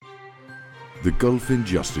The Gulf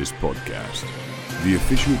Injustice Podcast, the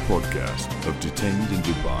official podcast of Detained in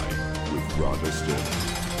Dubai with Radha Sterling.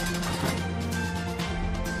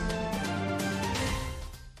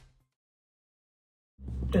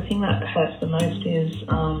 The thing that hurts the most is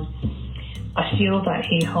I feel that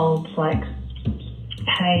he holds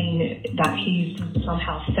pain that he's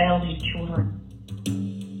somehow failed his children.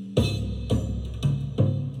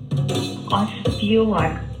 I feel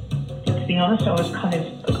like, to be honest, I was kind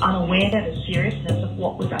of unaware of the seriousness of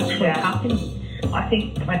what was actually happening. I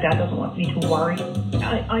think my dad doesn't want me to worry.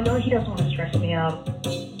 I know he doesn't want to stress me out.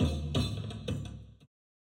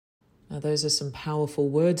 Now, those are some powerful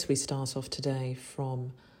words we start off today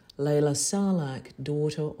from Layla Sarlak,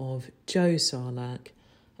 daughter of Joe Sarlak,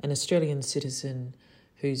 an Australian citizen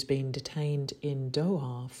who's been detained in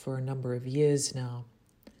Doha for a number of years now.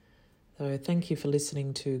 So thank you for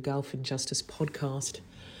listening to Gulf Injustice Podcast.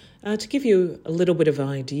 To give you a little bit of an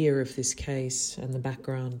idea of this case and the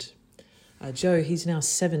background, Joe, he's now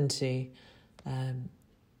 70.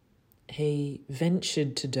 He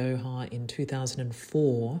ventured to Doha in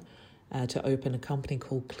 2004 to open a company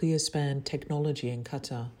called ClearSpan Technology in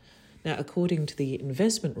Qatar. Now, according to the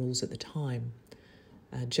investment rules at the time,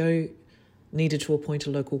 Joe needed to appoint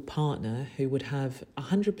a local partner who would have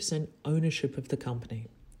 100% ownership of the company.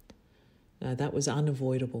 Now, that was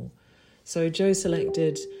unavoidable. So Joe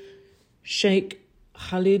selected Sheikh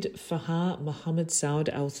Khalid Fahad Mohammed Saud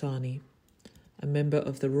Al Thani, a member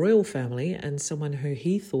of the royal family and someone who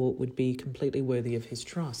he thought would be completely worthy of his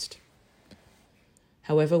trust.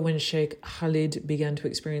 However, when Sheikh Khalid began to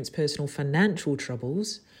experience personal financial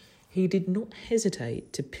troubles, he did not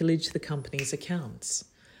hesitate to pillage the company's accounts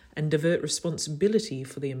and divert responsibility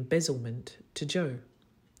for the embezzlement to Joe.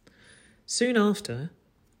 Soon after,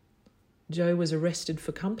 Joe was arrested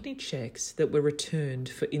for company checks that were returned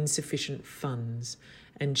for insufficient funds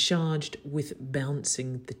and charged with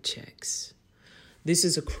bouncing the checks. This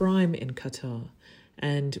is a crime in Qatar,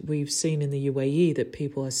 and we've seen in the UAE that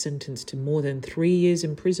people are sentenced to more than 3 years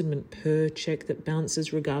imprisonment per check that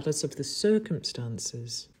bounces regardless of the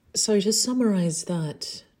circumstances. So to summarise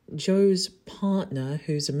that, Joe's partner,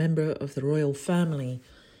 who's a member of the royal family,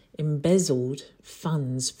 embezzled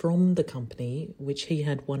funds from the company, which he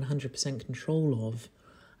had 100% control of,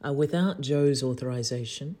 without Joe's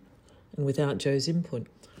authorization and without Joe's input.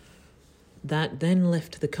 That then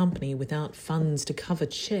left the company without funds to cover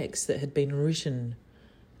checks that had been written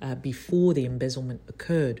before the embezzlement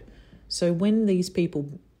occurred. So when these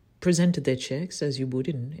people presented their checks, as you would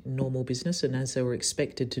in normal business and as they were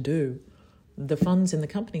expected to do, the funds in the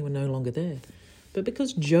company were no longer there. But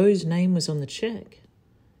because Joe's name was on the check,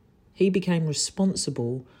 he became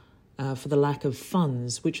responsible for the lack of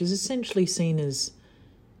funds, which is essentially seen as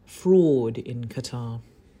fraud in Qatar.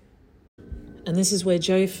 And this is where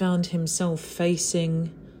Joe found himself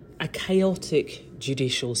facing a chaotic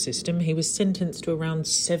judicial system. He was sentenced to around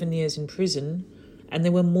 7 years in prison, and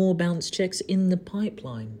there were more bounce checks in the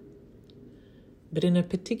pipeline. But in a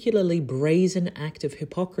particularly brazen act of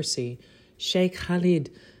hypocrisy, Sheikh Khalid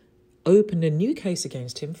opened a new case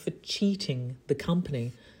against him for cheating the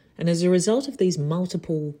company. And as a result of these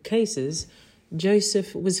multiple cases,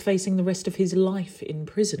 Joseph was facing the rest of his life in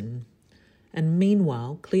prison. And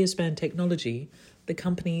meanwhile, ClearSpan Technology, the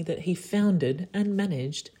company that he founded and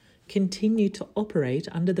managed, continued to operate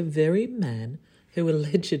under the very man who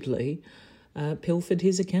allegedly pilfered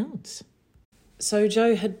his accounts. So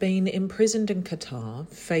Joe had been imprisoned in Qatar,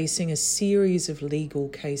 facing a series of legal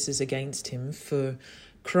cases against him for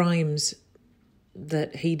crimes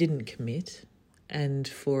that he didn't commit and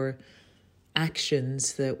for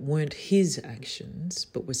actions that weren't his actions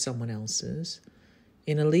but were someone else's,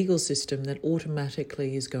 in a legal system that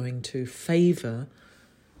automatically is going to favour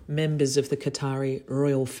members of the Qatari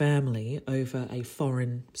royal family over a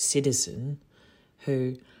foreign citizen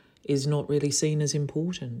who is not really seen as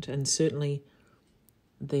important. And certainly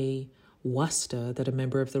the wasta that a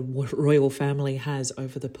member of the royal family has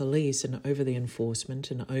over the police and over the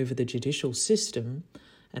enforcement and over the judicial system,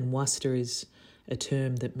 and wasta is a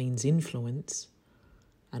term that means influence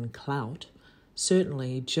and clout,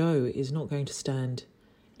 certainly Joe is not going to stand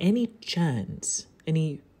any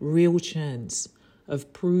real chance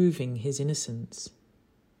of proving his innocence.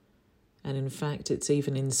 And in fact, it's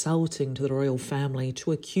even insulting to the royal family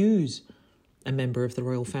to accuse a member of the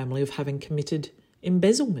royal family of having committed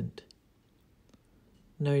embezzlement.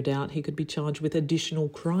 No doubt he could be charged with additional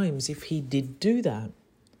crimes if he did do that.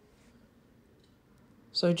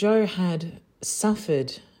 So Joe had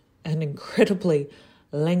suffered an incredibly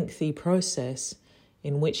lengthy process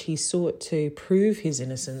in which he sought to prove his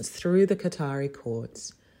innocence through the Qatari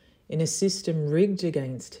courts in a system rigged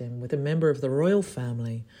against him with a member of the royal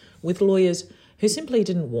family, with lawyers who simply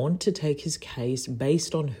didn't want to take his case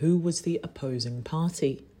based on who was the opposing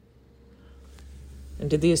party. And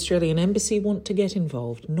did the Australian Embassy want to get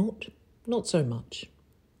involved? Not so much.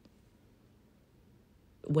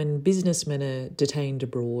 When businessmen are detained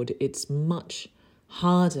abroad, it's much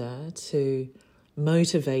harder to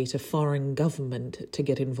motivate a foreign government to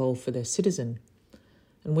get involved for their citizen.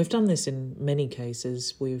 And we've done this in many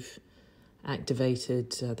cases. We've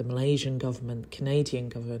activated the Malaysian government, Canadian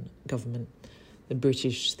government, the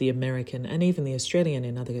British, the American, and even the Australian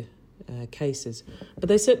in other cases. But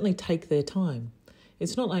they certainly take their time.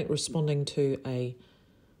 It's not like responding to a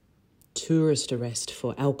tourist arrest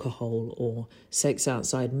for alcohol or sex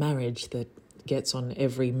outside marriage that gets on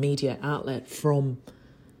every media outlet from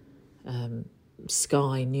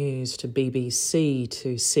Sky News to BBC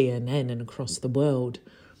to CNN and across the world.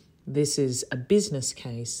 This is a business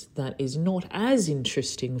case that is not as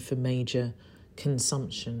interesting for major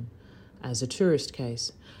consumption as a tourist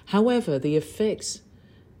case. However, the effects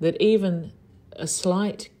that even a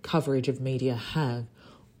slight coverage of media have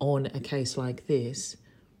on a case like this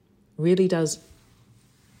really does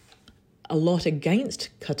a lot against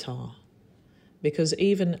Qatar, because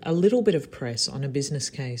even a little bit of press on a business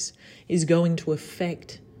case is going to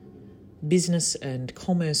affect business and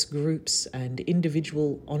commerce groups and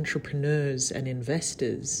individual entrepreneurs and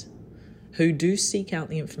investors who do seek out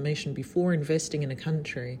the information before investing in a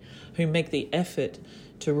country, who make the effort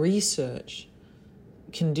to research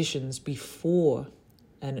conditions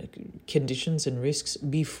and risks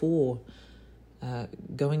before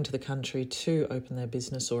going to the country to open their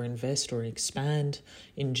business or invest or expand,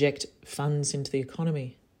 inject funds into the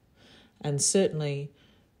economy. And certainly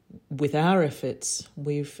with our efforts,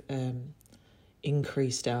 we've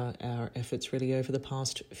increased our efforts really over the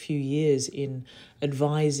past few years in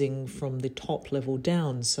advising from the top level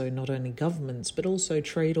down, so not only governments but also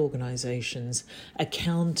trade organisations,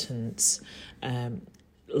 accountants,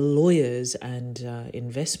 lawyers and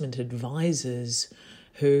investment advisors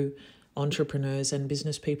who entrepreneurs and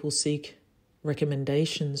business people seek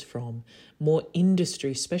recommendations from, more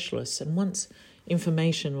industry specialists. And once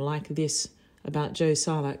information like this about Joe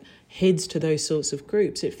Sarlak heads to those sorts of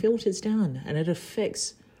groups, it filters down and it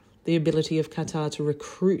affects the ability of Qatar to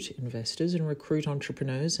recruit investors and recruit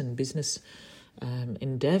entrepreneurs and business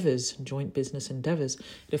endeavours, joint business endeavours.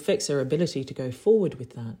 It affects their ability to go forward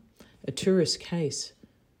with that. A tourist case,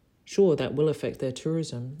 sure, that will affect their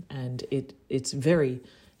tourism, and it's very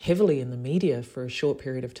heavily in the media for a short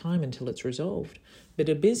period of time until it's resolved. But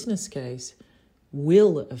a business case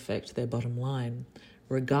will affect their bottom line,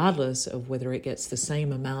 regardless of whether it gets the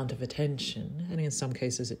same amount of attention, and in some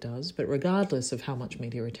cases it does, but regardless of how much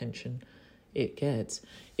media attention it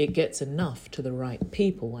gets enough to the right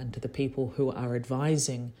people and to the people who are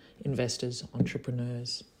advising investors,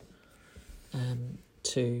 entrepreneurs,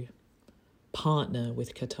 to partner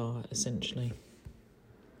with Qatar, essentially.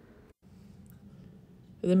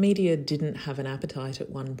 The media didn't have an appetite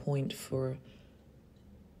at one point for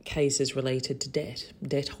cases related to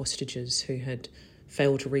debt hostages who had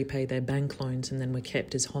failed to repay their bank loans and then were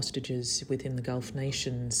kept as hostages within the Gulf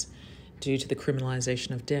nations due to the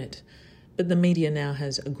criminalisation of debt. But the media now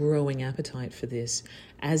has a growing appetite for this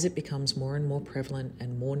as it becomes more and more prevalent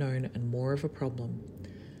and more known and more of a problem.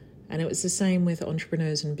 And it was the same with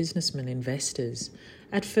entrepreneurs and businessmen, investors.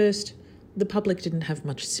 At first, the public didn't have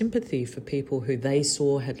much sympathy for people who they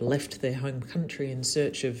saw had left their home country in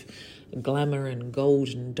search of glamour and gold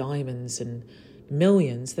and diamonds and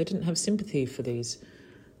millions. They didn't have sympathy for these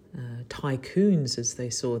tycoons as they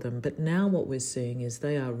saw them. But now what we're seeing is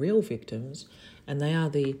they are real victims, and they are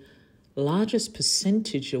the largest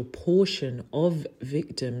percentage or portion of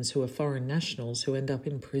victims who are foreign nationals who end up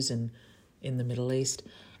in prison in the Middle East.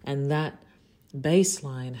 And that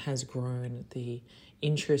baseline has grown. The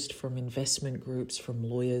interest from investment groups, from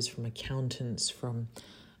lawyers, from accountants, from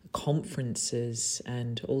conferences,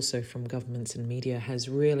 and also from governments and media has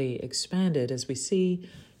really expanded as we see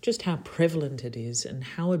just how prevalent it is and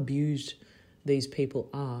how abused these people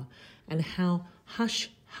are and how hush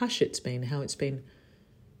it's been, how it's been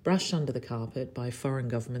brushed under the carpet by foreign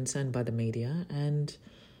governments and by the media, and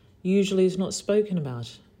usually is not spoken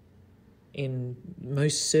about in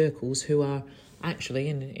most circles who are actually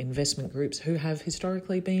in investment groups who have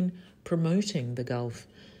historically been promoting the Gulf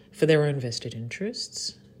for their own vested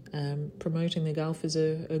interests, promoting the Gulf as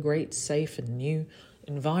a great, safe and new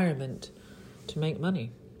environment to make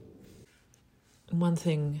money. And one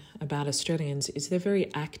thing about Australians is they're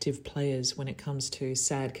very active players when it comes to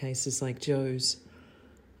sad cases like Joe's.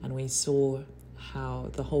 And we saw how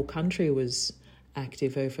the whole country was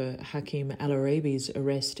active over Hakim Al-Arabi's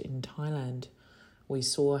arrest in Thailand. We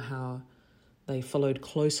saw how they followed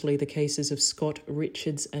closely the cases of Scott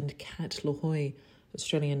Richards and Kat Lahoy,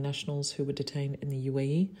 Australian nationals who were detained in the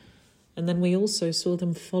UAE. And then we also saw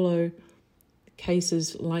them follow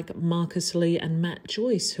cases like Marcus Lee and Matt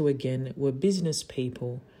Joyce, who again were business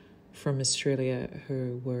people from Australia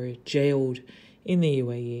who were jailed in the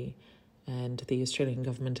UAE. And the Australian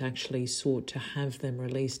government actually sought to have them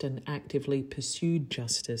released and actively pursued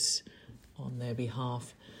justice on their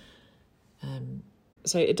behalf.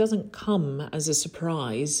 So it doesn't come as a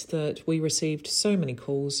surprise that we received so many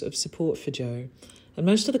calls of support for Joe. And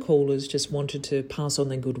most of the callers just wanted to pass on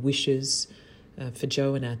their good wishes for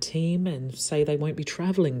Joe and our team and say they won't be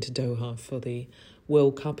travelling to Doha for the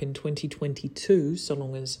World Cup in 2022 so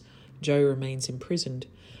long as Joe remains imprisoned.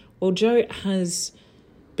 Well, Joe has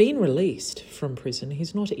been released from prison.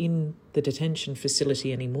 He's not in the detention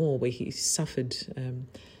facility anymore where he suffered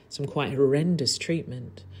some quite horrendous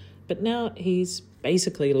treatment. But now he's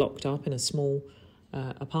basically locked up in a small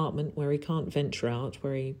apartment where he can't venture out,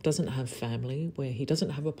 where he doesn't have family, where he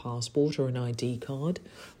doesn't have a passport or an ID card,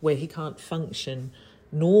 where he can't function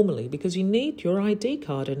normally because you need your ID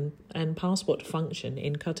card and passport to function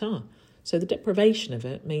in Qatar. So the deprivation of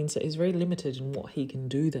it means that he's very limited in what he can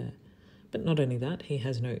do there. But not only that, he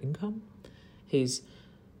has no income. He's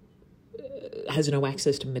has no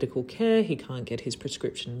access to medical care. He can't get his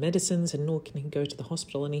prescription medicines, and nor can he go to the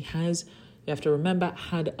hospital. And he has, you have to remember,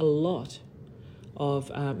 had a lot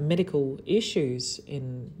of medical issues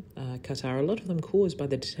in Qatar, a lot of them caused by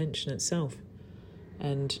the detention itself,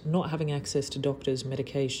 and not having access to doctors'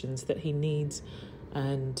 medications that he needs,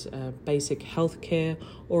 and basic health care,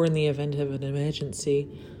 or in the event of an emergency,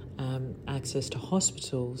 access to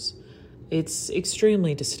hospitals. It's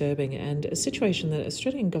extremely disturbing and a situation that the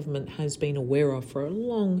Australian government has been aware of for a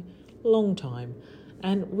long, long time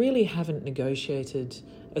and really haven't negotiated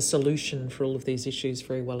a solution for all of these issues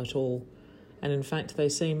very well at all. And in fact, they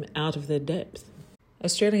seem out of their depth.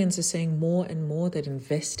 Australians are seeing more and more that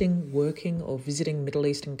investing, working or visiting Middle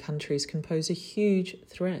Eastern countries can pose a huge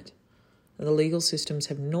threat. And the legal systems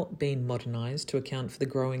have not been modernised to account for the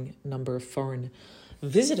growing number of foreign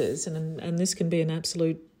visitors, and this can be an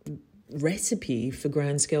absolute recipe for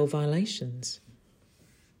grand-scale violations.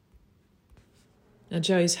 Now,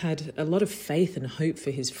 Joe's had a lot of faith and hope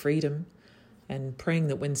for his freedom and praying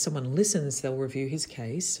that when someone listens, they'll review his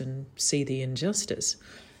case and see the injustice.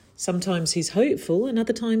 Sometimes he's hopeful and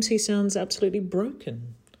other times he sounds absolutely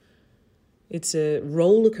broken. It's a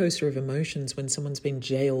roller coaster of emotions when someone's been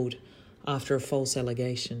jailed after a false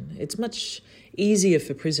allegation. It's much easier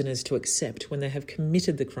for prisoners to accept when they have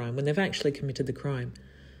committed the crime, when they've actually committed the crime.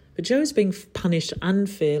 But Joe's being punished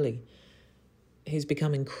unfairly. He's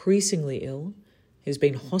become increasingly ill. He's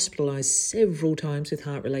been hospitalised several times with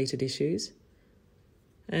heart-related issues.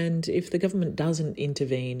 And if the government doesn't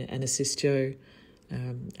intervene and assist Joe,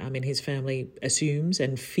 his family assumes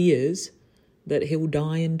and fears that he'll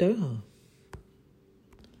die in Doha.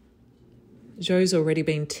 Joe's already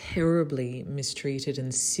been terribly mistreated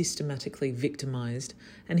and systematically victimised,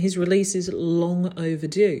 and his release is long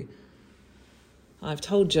overdue. I've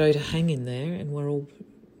told Joe to hang in there, and we're all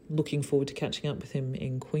looking forward to catching up with him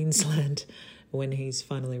in Queensland when he's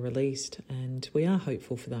finally released, and we are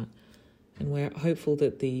hopeful for that. And we're hopeful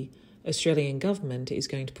that the Australian government is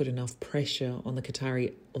going to put enough pressure on the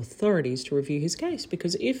Qatari authorities to review his case,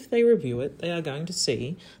 because if they review it, they are going to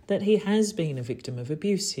see that he has been a victim of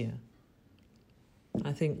abuse here.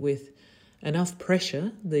 I think with enough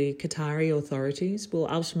pressure, the Qatari authorities will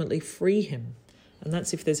ultimately free him, and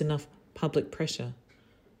that's if there's enough public pressure.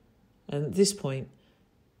 And at this point,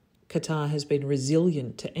 Qatar has been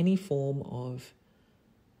resilient to any form of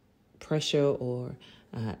pressure or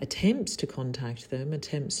attempts to contact them,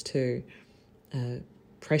 attempts to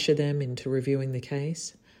pressure them into reviewing the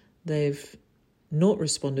case. They've not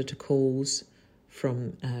responded to calls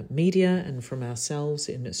from media and from ourselves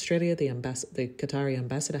in Australia. The Qatari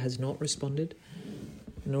ambassador has not responded,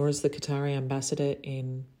 nor has the Qatari ambassador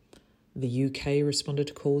in the UK responded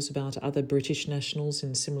to calls about other British nationals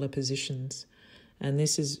in similar positions. And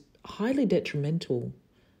this is highly detrimental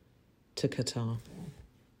to Qatar.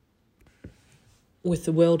 With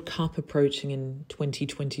the World Cup approaching in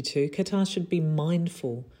 2022, Qatar should be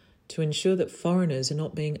mindful to ensure that foreigners are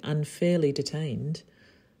not being unfairly detained.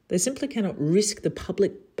 They simply cannot risk the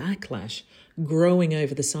public backlash growing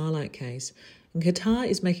over the Sarlacc case. And Qatar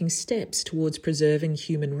is making steps towards preserving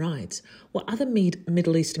human rights, while other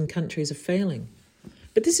Middle Eastern countries are failing.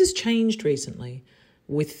 But this has changed recently,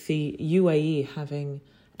 with the UAE having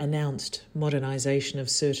announced modernisation of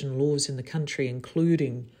certain laws in the country,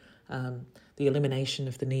 including the the elimination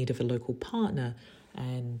of the need of a local partner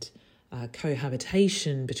and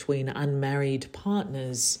cohabitation between unmarried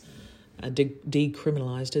partners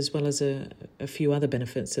decriminalised, as well as a few other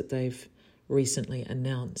benefits that they've recently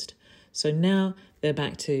announced. So now they're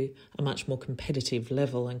back to a much more competitive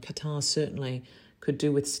level, and Qatar certainly could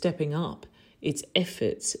do with stepping up its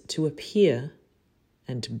efforts to appear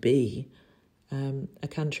and to be a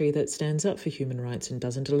country that stands up for human rights and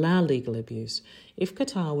doesn't allow legal abuse. If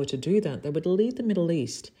Qatar were to do that, they would lead the Middle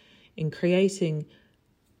East in creating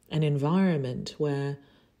an environment where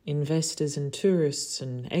investors and tourists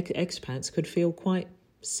and expats could feel quite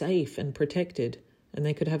safe and protected, and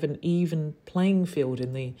they could have an even playing field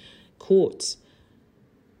in the courts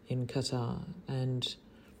in Qatar, and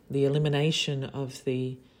the elimination of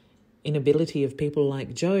the inability of people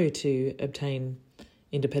like Joe to obtain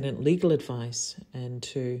independent legal advice and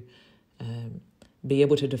to be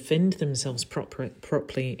able to defend themselves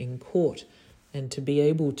properly in court, and to be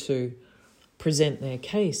able to present their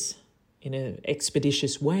case in an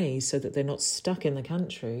expeditious way so that they're not stuck in the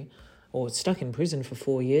country or stuck in prison for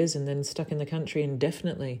 4 years and then stuck in the country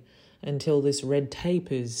indefinitely until this red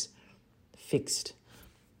tape is fixed.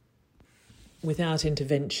 Without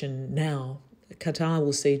intervention now, Qatar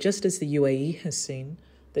will see, just as the UAE has seen,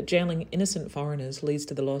 that jailing innocent foreigners leads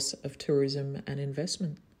to the loss of tourism and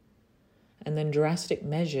investment. And then drastic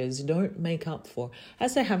measures don't make up for,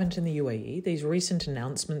 as they haven't in the UAE, these recent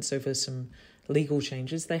announcements over some legal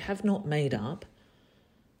changes, they have not made up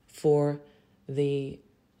for the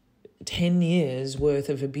 10 years worth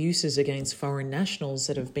of abuses against foreign nationals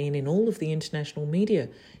that have been in all of the international media.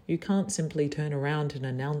 You can't simply turn around and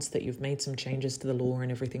announce that you've made some changes to the law and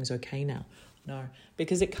everything's okay now. No,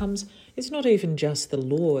 because it's not even just the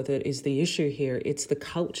law that is the issue here. It's the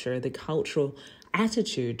culture, the cultural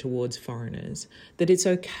attitude towards foreigners, that it's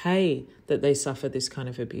okay that they suffer this kind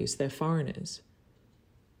of abuse. They're foreigners.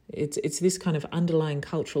 It's this kind of underlying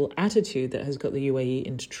cultural attitude that has got the UAE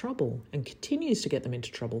into trouble and continues to get them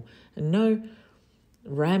into trouble. And no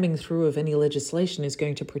ramming through of any legislation is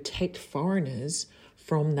going to protect foreigners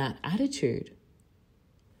from that attitude.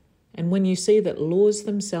 And when you see that laws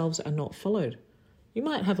themselves are not followed, you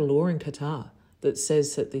might have a law in Qatar that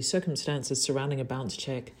says that the circumstances surrounding a bounce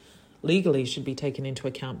check legally should be taken into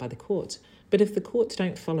account by the courts. But if the courts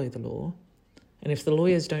don't follow the law, and if the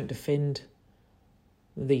lawyers don't defend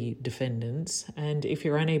the defendants, and if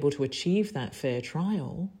you're unable to achieve that fair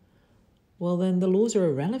trial, well, then the laws are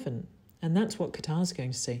irrelevant. And that's what Qatar's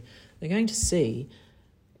going to see. They're going to see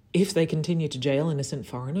if they continue to jail innocent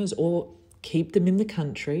foreigners or keep them in the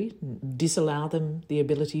country, disallow them the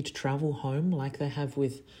ability to travel home like they have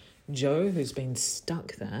with Joe, who's been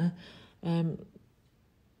stuck there, then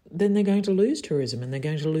they're going to lose tourism and they're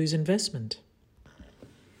going to lose investment.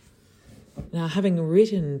 Now, having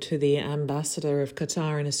written to the ambassador of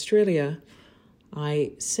Qatar in Australia,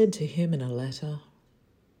 I said to him in a letter,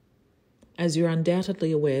 "As you're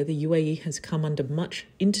undoubtedly aware, the UAE has come under much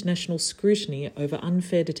international scrutiny over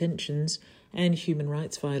unfair detentions and human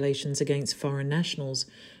rights violations against foreign nationals,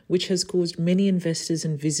 which has caused many investors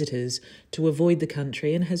and visitors to avoid the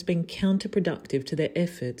country and has been counterproductive to their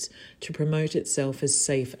efforts to promote itself as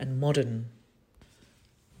safe and modern.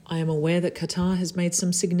 I am aware that Qatar has made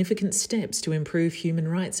some significant steps to improve human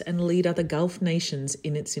rights and lead other Gulf nations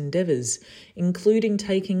in its endeavours, including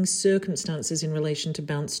taking circumstances in relation to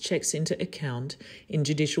bounce checks into account in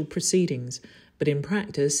judicial proceedings. But in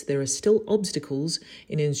practice, there are still obstacles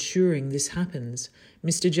in ensuring this happens.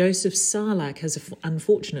 Mr. Joseph Sarlak has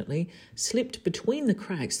unfortunately slipped between the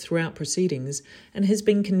cracks throughout proceedings and has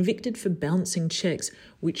been convicted for bouncing checks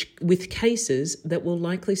with cases that will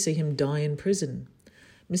likely see him die in prison.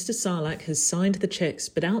 Mr. Sarlak has signed the checks,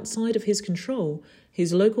 but outside of his control,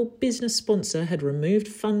 his local business sponsor had removed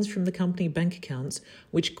funds from the company bank accounts,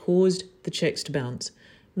 which caused the checks to bounce.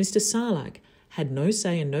 Mr. Sarlak had no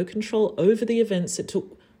say and no control over the events that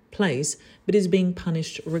took place, but is being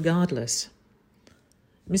punished regardless.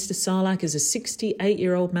 Mr. Sarlak is a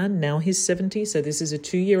 68-year-old man, now he's 70, so this is a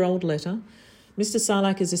 2-year-old letter. Mr.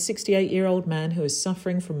 Sarlak is a 68-year-old man who is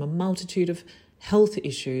suffering from a multitude of health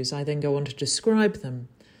issues. I then go on to describe them,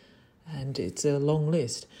 and it's a long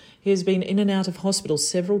list. He has been in and out of hospital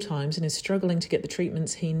several times and is struggling to get the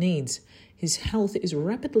treatments he needs. His health is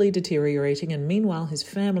rapidly deteriorating, and meanwhile his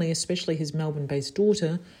family, especially his Melbourne-based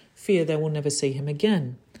daughter, fear they will never see him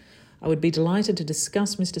again. I would be delighted to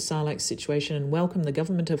discuss Mr. Sarlak's situation and welcome the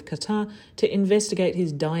government of Qatar to investigate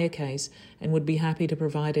his dire case, and would be happy to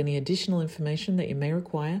provide any additional information that you may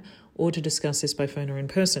require or to discuss this by phone or in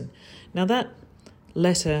person." Now that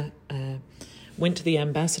letter went to the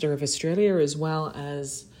ambassador of Australia as well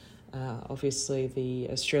as obviously the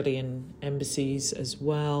Australian embassies as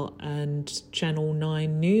well, and Channel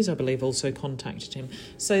 9 News, I believe, also contacted him.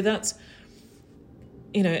 So that's,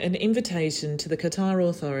 an invitation to the Qatar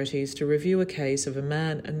authorities to review a case of a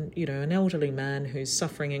man, an elderly man who's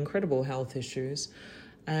suffering incredible health issues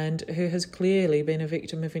and who has clearly been a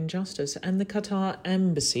victim of injustice. And the Qatar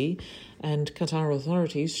embassy and Qatar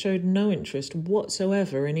authorities showed no interest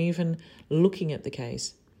whatsoever in even looking at the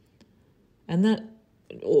case. And that,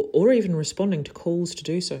 or even responding to calls to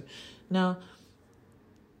do so. Now,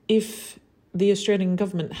 if the Australian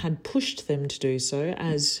government had pushed them to do so,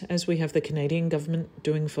 as we have the Canadian government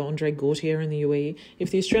doing for Andre Gautier in the UAE,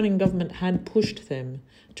 if the Australian government had pushed them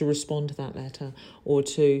to respond to that letter or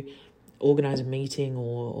to organise a meeting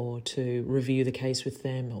or to review the case with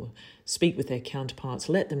them or speak with their counterparts,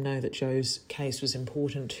 let them know that Joe's case was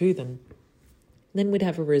important to them, then we'd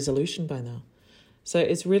have a resolution by now. So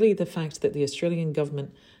it's really the fact that the Australian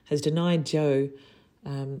government has denied Joe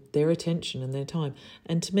their attention and their time.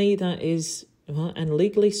 And to me, that is, and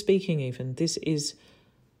legally speaking even, this is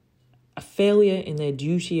a failure in their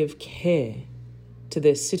duty of care to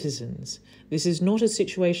their citizens. This is not a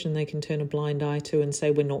situation they can turn a blind eye to and say,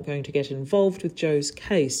 we're not going to get involved with Joe's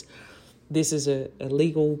case. This is a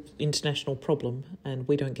legal international problem and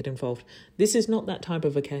we don't get involved. This is not that type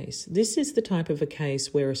of a case. This is the type of a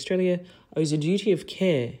case where Australia owes a duty of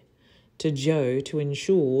care to Joe to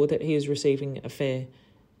ensure that he is receiving a fair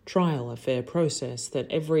trial, a fair process, that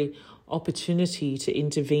every opportunity to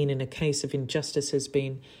intervene in a case of injustice has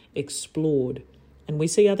been explored. And we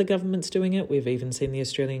see other governments doing it. We've even seen the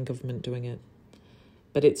Australian government doing it.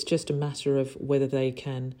 But it's just a matter of whether they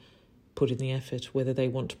can put in the effort, whether they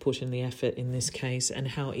want to put in the effort in this case, and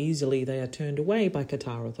how easily they are turned away by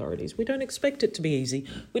Qatar authorities. We don't expect it to be easy.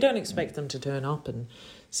 We don't expect them to turn up and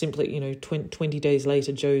simply, 20 days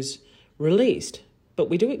later, Joe's released.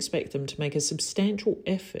 But we do expect them to make a substantial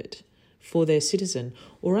effort for their citizen,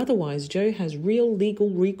 or otherwise Joe has real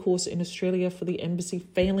legal recourse in Australia for the embassy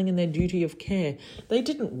failing in their duty of care. They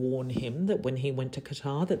didn't warn him that when he went to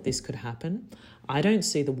Qatar that this could happen. I don't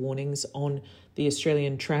see the warnings on the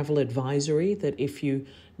Australian travel advisory that if you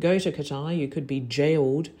go to Qatar you could be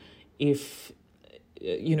jailed if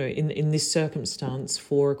in this circumstance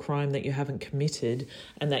for a crime that you haven't committed,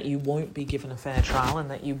 and that you won't be given a fair trial, and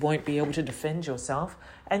that you won't be able to defend yourself,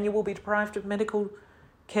 and you will be deprived of medical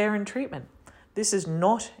care and treatment. This is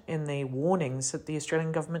not in the warnings that the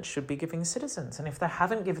Australian government should be giving citizens. And if they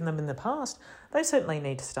haven't given them in the past, they certainly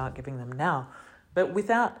need to start giving them now. But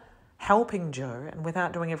without helping Joe and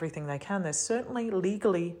without doing everything they can, they're certainly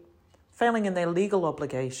legally failing in their legal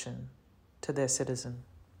obligation to their citizen.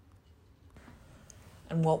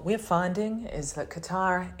 And what we're finding is that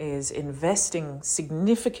Qatar is investing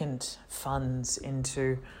significant funds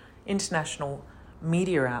into international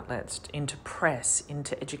media outlets, into press,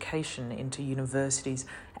 into education, into universities,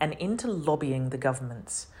 and into lobbying the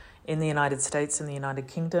governments in the United States and the United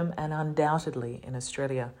Kingdom, and undoubtedly in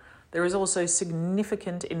Australia. There is also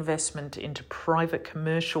significant investment into private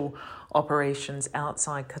commercial operations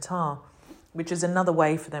outside Qatar, which is another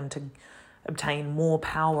way for them to obtain more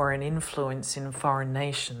power and influence in foreign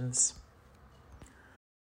nations.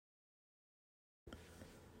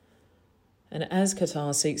 And as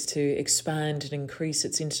Qatar seeks to expand and increase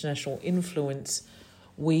its international influence,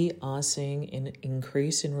 we are seeing an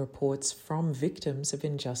increase in reports from victims of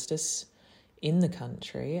injustice in the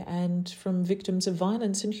country and from victims of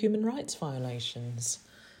violence and human rights violations.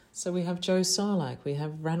 So we have Joe Sarlach, we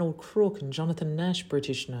have Ranald Crook and Jonathan Nash,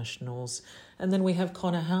 British nationals, and then we have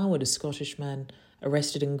Connor Howard, a Scottish man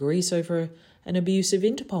arrested in Greece over an abusive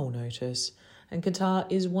Interpol notice. And Qatar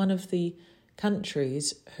is one of the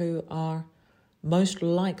countries who are most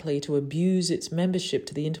likely to abuse its membership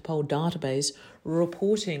to the Interpol database,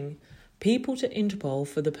 reporting people to Interpol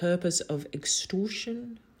for the purpose of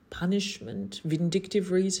extortion, punishment,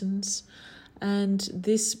 vindictive reasons. And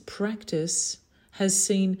this practice has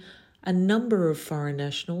seen a number of foreign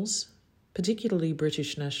nationals, particularly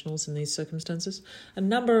British nationals in these circumstances, a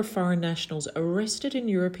number of foreign nationals arrested in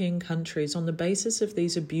European countries on the basis of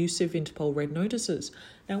these abusive Interpol red notices.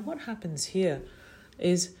 Now, what happens here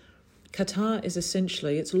is Qatar is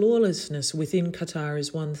essentially, its lawlessness within Qatar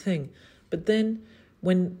is one thing, but then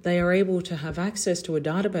when they are able to have access to a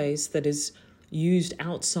database that is used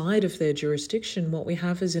outside of their jurisdiction, what we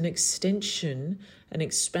have is an extension, an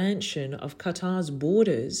expansion of Qatar's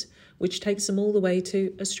borders, which takes them all the way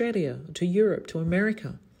to Australia, to Europe, to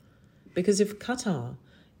America. Because if Qatar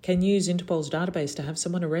can use Interpol's database to have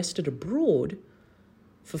someone arrested abroad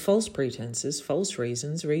for false pretenses, false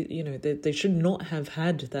reasons, they should not have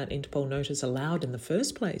had that Interpol notice allowed in the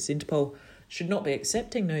first place. Interpol should not be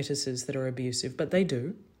accepting notices that are abusive, but they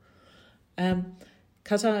do.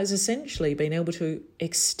 Qatar has essentially been able to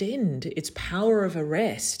extend its power of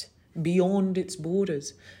arrest beyond its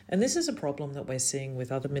borders. And this is a problem that we're seeing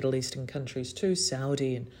with other Middle Eastern countries too,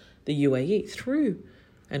 Saudi and the UAE,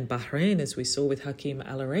 and Bahrain, as we saw with Hakim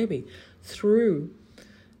Al-Arabi, through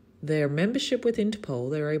their membership with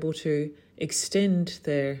Interpol, they're able to extend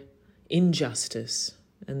their injustice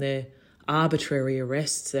and their arbitrary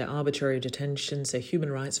arrests, their arbitrary detentions, their human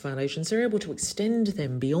rights violations. They're able to extend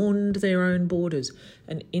them beyond their own borders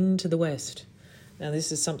and into the West. Now,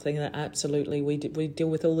 this is something that absolutely we deal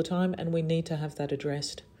with all the time, and we need to have that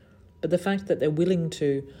addressed. But the fact that they're willing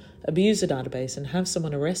to abuse a database and have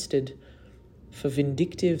someone arrested for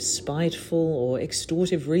vindictive, spiteful, or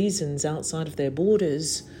extortive reasons outside of their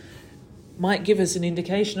borders might give us an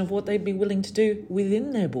indication of what they'd be willing to do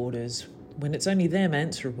within their borders when it's only them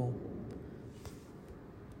answerable.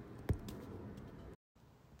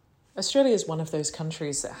 Australia is one of those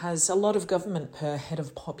countries that has a lot of government per head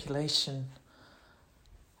of population.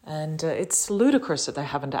 And it's ludicrous that they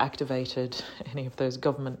haven't activated any of those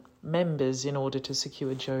government members in order to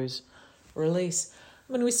secure Joe's release.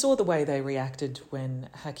 I mean, we saw the way they reacted when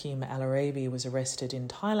Hakim Al-Arabi was arrested in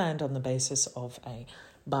Thailand on the basis of a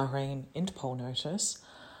Bahrain Interpol notice.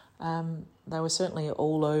 They were certainly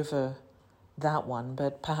all over that one,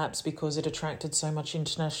 but perhaps because it attracted so much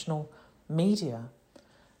international media.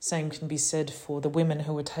 Same can be said for the women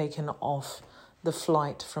who were taken off the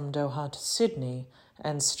flight from Doha to Sydney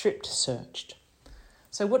and strip searched.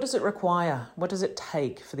 So what does it require? What does it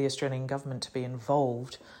take for the Australian government to be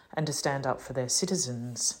involved and to stand up for their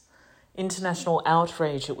citizens? International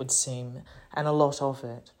outrage, it would seem, and a lot of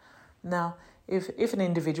it. Now, if an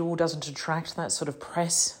individual doesn't attract that sort of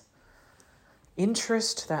press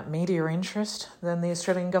interest, that media interest, then the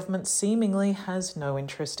Australian government seemingly has no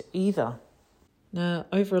interest either. Now,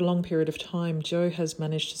 over a long period of time, Joe has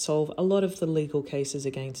managed to solve a lot of the legal cases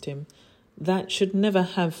against him that should never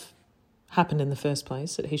have happened in the first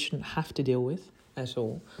place, that he shouldn't have to deal with at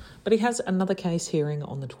all. But he has another case hearing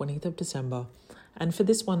on the 20th of December. And for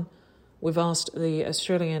this one, we've asked the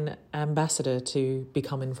Australian ambassador to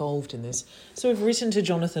become involved in this. So we've written to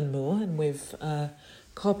Jonathan Moore, and we've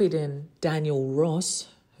copied in Daniel Ross,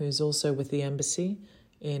 who's also with the embassy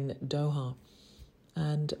in Doha.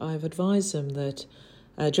 And I've advised them that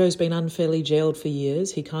Joe's been unfairly jailed for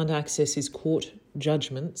years. He can't access his court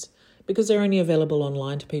judgments because they're only available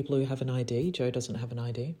online to people who have an ID. Joe doesn't have an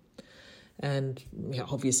ID. And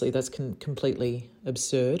obviously that's completely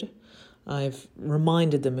absurd. I've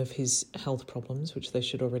reminded them of his health problems, which they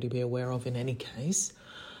should already be aware of in any case.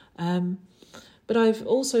 But I've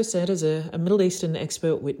also said, as a Middle Eastern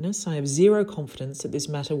expert witness, I have zero confidence that this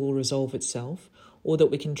matter will resolve itself or that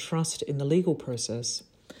we can trust in the legal process.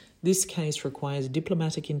 This case requires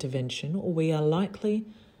diplomatic intervention, or we are likely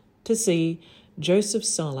to see Joseph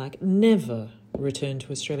Sarlak never return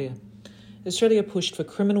to Australia. Australia pushed for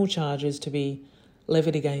criminal charges to be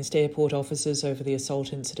levied against airport officers over the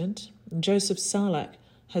assault incident. Joseph Sarlak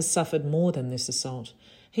has suffered more than this assault.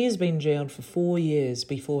 He has been jailed for 4 years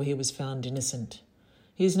before he was found innocent.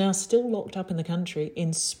 He is now still locked up in the country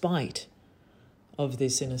in spite of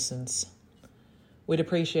this innocence. We'd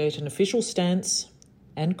appreciate an official stance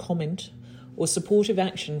and comment or supportive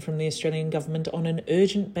action from the Australian government on an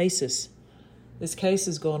urgent basis. This case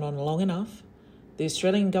has gone on long enough. The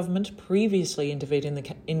Australian government previously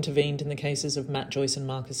intervened in the cases of Matt Joyce and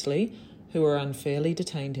Marcus Lee, who were unfairly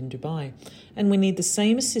detained in Dubai. And we need the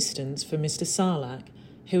same assistance for Mr. Sarlak,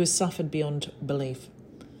 who has suffered beyond belief.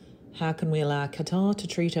 How can we allow Qatar to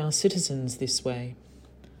treat our citizens this way?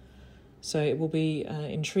 So it will be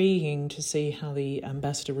intriguing to see how the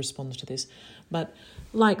ambassador responds to this. But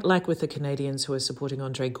like with the Canadians who are supporting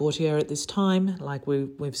Andre Gautier at this time, like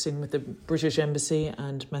we've seen with the British Embassy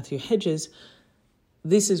and Matthew Hedges,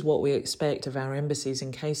 this is what we expect of our embassies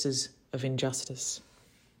in cases of injustice.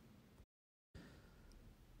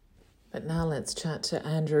 But now let's chat to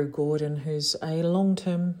Andrew Gordon, who's a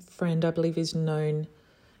long-term friend. I believe he's known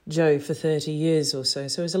Joe for 30 years or so.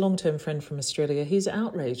 So he's a long-term friend from Australia. He's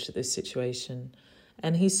outraged at this situation,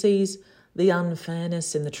 and he sees the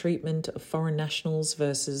unfairness in the treatment of foreign nationals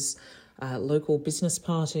versus local business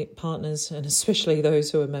partners, and especially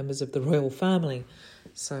those who are members of the royal family.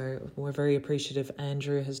 So we're very appreciative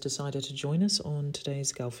Andrew has decided to join us on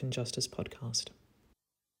today's Gulf Injustice podcast.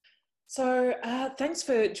 So thanks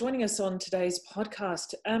for joining us on today's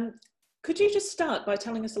podcast. Could you just start by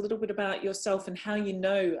telling us a little bit about yourself and how you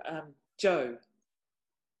know Joe?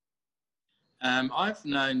 I've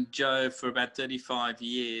known Joe for about 35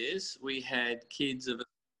 years. We had kids of a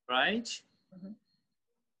age. Mm-hmm.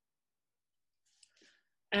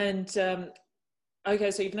 And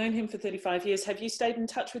okay, so you've known him for 35 years. Have you stayed in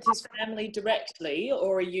touch with his family directly,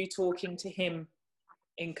 or are you talking to him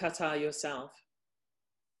in Qatar yourself?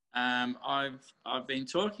 I've been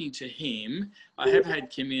talking to him. I have had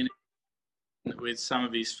communication with some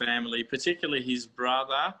of his family, particularly his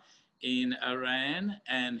brother in Iran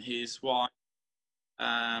and his wife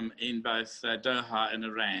in both Doha and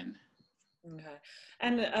Iran. Okay.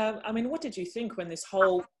 And I mean, what did you think when this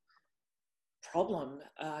whole problem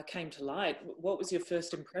came to light? What was your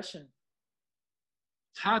first impression?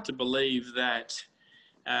 It's hard to believe that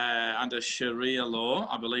under Sharia law,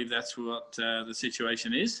 I believe that's what the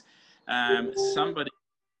situation is, somebody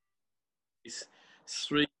is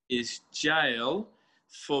 3 years jail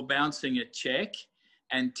for bouncing a cheque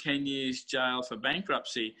and 10 years jail for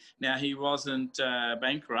bankruptcy. Now, he wasn't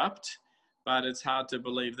bankrupt, but it's hard to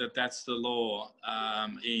believe that that's the law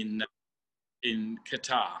in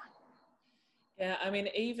Qatar. Yeah, I mean,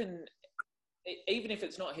 even if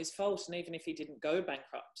it's not his fault, and even if he didn't go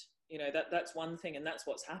bankrupt, you know, that's one thing, and that's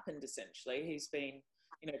what's happened essentially. He's been,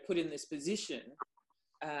 you know, put in this position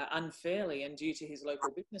unfairly and due to his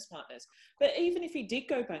local business partners. But even if he did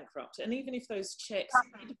go bankrupt, and even if those checks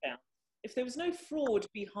did bounce, if there was no fraud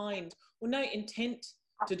behind, or no intent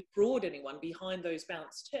to defraud anyone behind those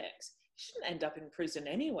bounced checks, he shouldn't end up in prison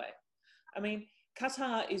anyway. I mean,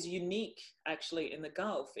 Qatar is unique actually in the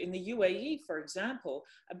Gulf. In the UAE, for example,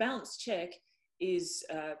 a bounce check is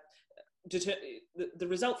the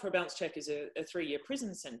result for a bounce check is a 3-year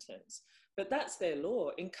prison sentence, but that's their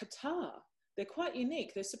law. In Qatar, they're quite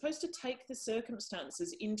unique. They're supposed to take the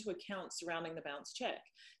circumstances into account surrounding the bounce check.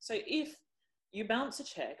 So if you bounce a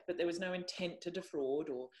check, but there was no intent to defraud,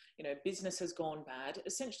 or, you know, business has gone bad,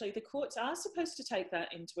 essentially the courts are supposed to take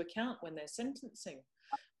that into account when they're sentencing.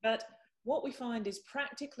 But what we find is,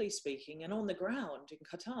 practically speaking, and on the ground in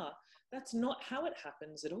Qatar, that's not how it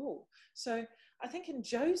happens at all. So I think in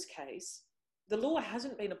Joe's case, the law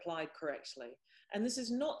hasn't been applied correctly. And this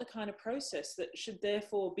is not the kind of process that should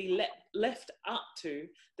therefore be left up to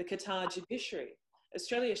the Qatar judiciary.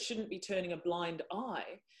 Australia shouldn't be turning a blind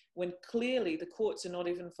eye when clearly the courts are not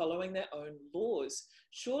even following their own laws.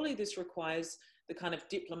 Surely this requires the kind of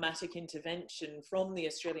diplomatic intervention from the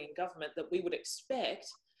Australian government that we would expect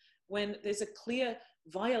when there's a clear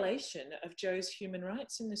violation of Joe's human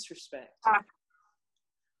rights in this respect.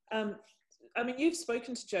 I mean, you've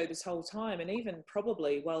spoken to Joe this whole time, and even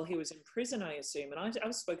probably while he was in prison, I assume, and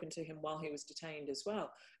I've spoken to him while he was detained as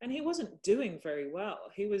well, and he wasn't doing very well.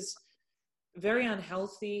 He was very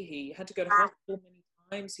unhealthy. He had to go to hospital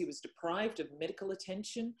many times. He was deprived of medical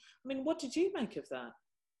attention. I mean, what did you make of that?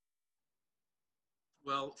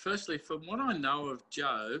 Well, firstly, from what I know of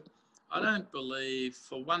Joe, I don't believe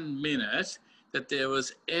for 1 minute that there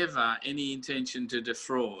was ever any intention to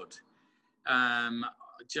defraud.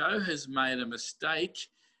 Joe has made a mistake.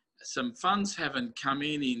 Some funds haven't come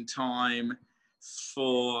in time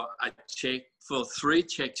for a check, for 3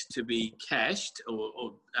 checks to be cashed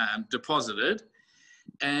or deposited.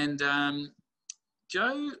 And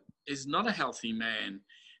Joe is not a healthy man.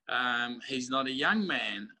 He's not a young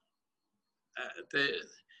man.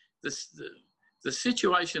 The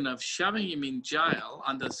situation of shoving him in jail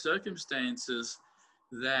under circumstances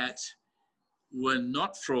that were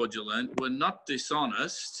not fraudulent, were not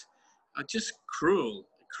dishonest, are just cruel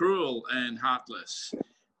and heartless.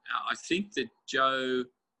 I think that Joe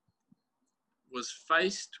was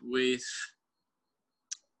faced with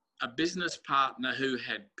a business partner who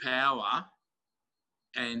had power,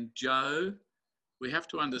 and Joe, we have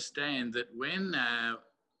to understand that when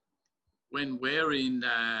we're in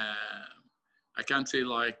a country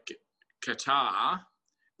like Qatar,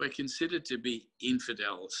 we're considered to be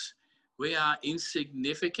infidels. We are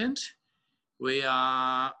insignificant. We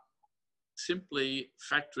are simply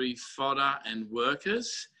factory fodder and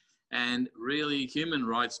workers, and really human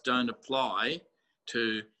rights don't apply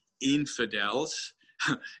to infidels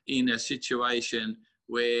in a situation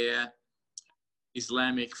where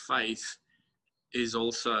Islamic faith is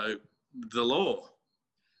also the law.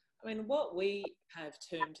 I mean, what we have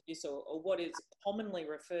termed this, or what is commonly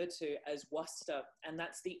referred to as wasta, and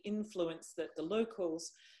that's the influence that the local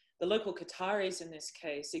Qataris in this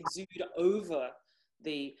case exude over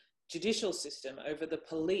the judicial system, over the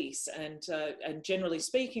police, and generally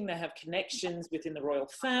speaking, they have connections within the royal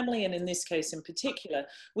family, and in this case in particular,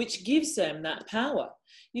 which gives them that power.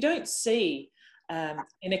 You don't see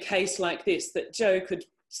in a case like this that Joe could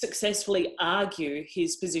successfully argue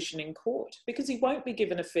his position in court, because he won't be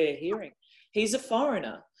given a fair hearing. He's a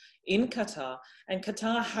foreigner in Qatar, and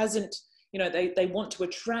Qatar hasn't, you know, they want to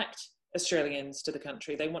attract Australians to the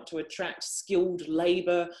country. They want to attract skilled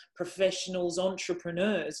labour, professionals,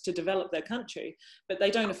 entrepreneurs to develop their country, but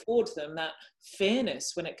they don't afford them that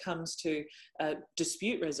fairness when it comes to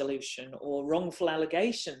dispute resolution or wrongful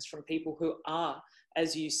allegations from people who are,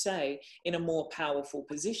 as you say, in a more powerful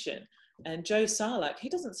position. And Joe Sarlach, he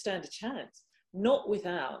doesn't stand a chance, not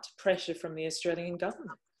without pressure from the Australian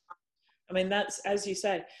government. I mean, that's, as you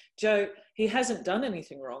say, Joe, he hasn't done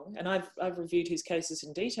anything wrong. And I've reviewed his cases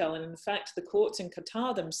in detail. And in fact, the courts in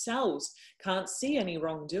Qatar themselves can't see any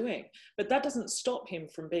wrongdoing. But that doesn't stop him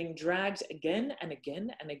from being dragged again and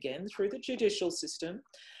again and again through the judicial system.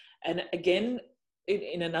 And again,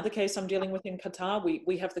 in another case I'm dealing with in Qatar,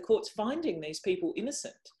 we have the courts finding these people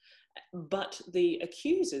innocent. But the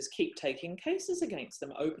accusers keep taking cases against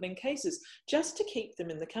them, opening cases, just to keep them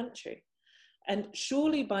in the country. And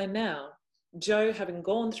surely by now, Joe, having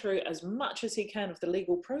gone through as much as he can of the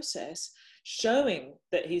legal process, showing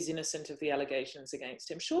that he's innocent of the allegations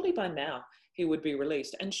against him, surely by now he would be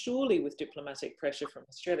released, and surely with diplomatic pressure from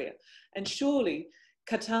Australia. And surely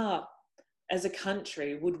Qatar, as a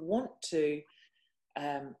country, would want to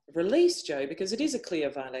release Joe, because it is a clear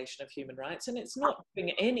violation of human rights, and it's not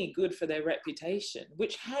doing any good for their reputation,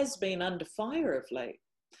 which has been under fire of late.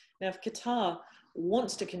 Now, if Qatar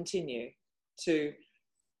wants to continue to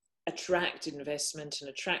attract investment and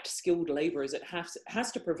attract skilled labourers, it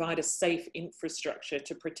has to provide a safe infrastructure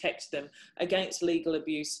to protect them against legal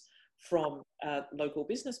abuse from local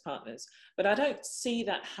business partners. But I don't see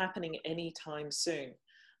that happening anytime soon.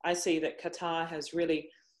 I see that Qatar has really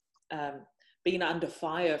been under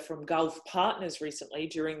fire from Gulf partners recently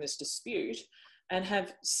during this dispute, and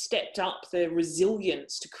have stepped up their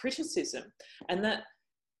resilience to criticism. And that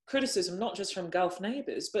criticism, not just from Gulf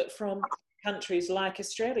neighbours, but from countries like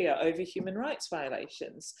Australia over human rights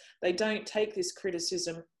violations. They don't take this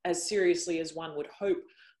criticism as seriously as one would hope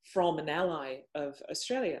from an ally of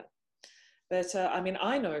Australia. But I mean,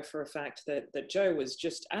 I know for a fact that Joe was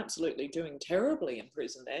just absolutely doing terribly in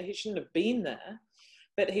prison there. He shouldn't have been there,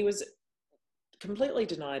 but he was completely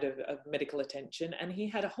denied of medical attention, and he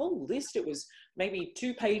had a whole list. It was maybe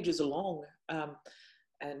 2 pages long.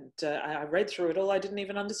 I read through it all. I didn't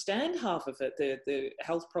even understand half of it, the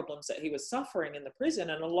health problems that he was suffering in the prison,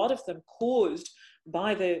 and a lot of them caused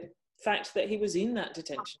by the fact that he was in that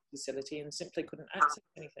detention facility and simply couldn't access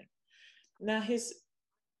anything. Now, he's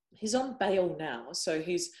on bail now, so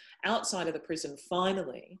he's outside of the prison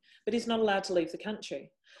finally, but he's not allowed to leave the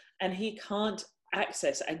country. And he can't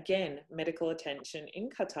access, again, medical attention in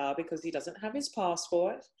Qatar because he doesn't have his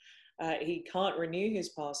passport. He can't renew his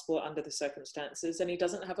passport under the circumstances, and he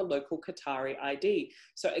doesn't have a local Qatari ID.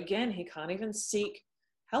 So again, he can't even seek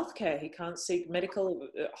healthcare. He can't seek medical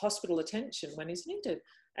hospital attention when he's needed.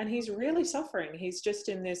 And he's really suffering. He's just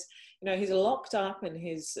in this, he's locked up in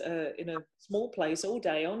in a small place all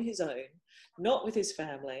day on his own, not with his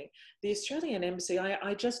family. The Australian Embassy,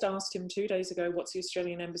 I just asked him 2 days ago, what's the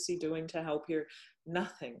Australian Embassy doing to help here?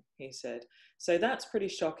 Nothing, he said. So that's pretty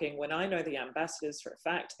shocking when I know the ambassadors for a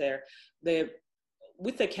fact they're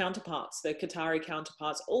with their counterparts, their Qatari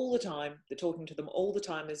counterparts all the time. They're talking to them all the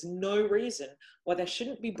time. There's no reason why they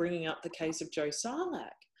shouldn't be bringing up the case of Joe Sarlach.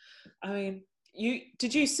 I mean,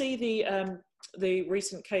 did you see the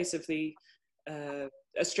recent case of the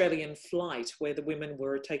Australian flight where the women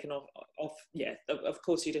were taken off? Yeah, of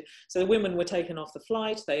course you did. So the women were taken off the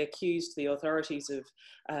flight. They accused the authorities of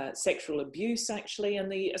sexual abuse, actually, and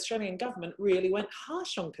the Australian government really went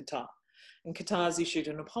harsh on Qatar. And Qatar's issued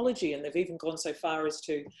an apology, and they've even gone so far as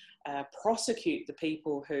to prosecute the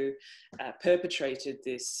people who perpetrated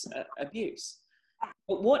this abuse.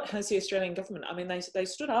 But what has the Australian government? I mean, they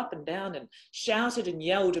stood up and down and shouted and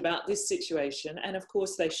yelled about this situation, and of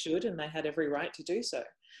course they should, and they had every right to do so.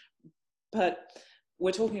 But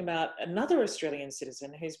we're talking about another Australian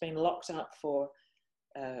citizen who's been locked up for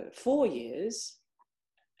 4 years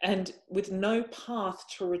and with no path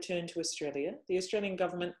to return to Australia. The Australian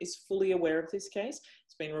government is fully aware of this case.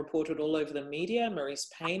 It's been reported all over the media. Maurice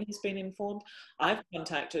Payne has been informed. I've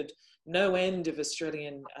contacted no end of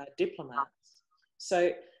Australian diplomats.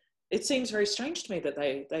 So it seems very strange to me that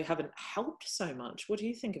they haven't helped so much. What do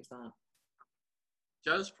you think of that?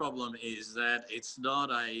 Joe's problem is that it's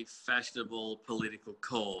not a fashionable political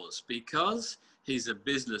cause. Because he's a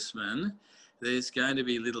businessman, there's going to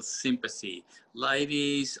be little sympathy.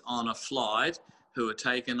 Ladies on a flight who are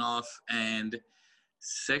taken off and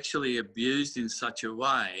sexually abused in such a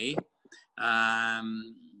way,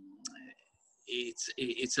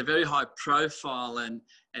 it's a very high profile and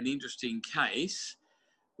interesting case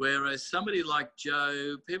Whereas somebody like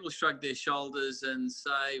Joe, people shrug their shoulders and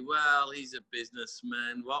say, well, he's a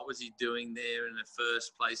businessman. What was he doing there in the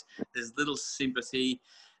first place? There's little sympathy.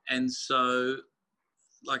 And so,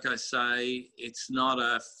 like I say, it's not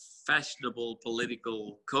a fashionable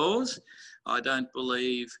political cause. I don't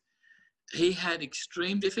believe he had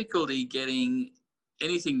extreme difficulty getting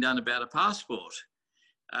anything done about a passport.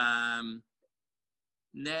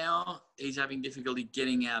 Now he's having difficulty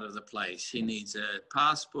getting out of the place. He needs a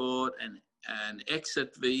passport and an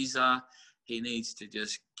exit visa. He needs to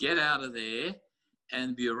just get out of there,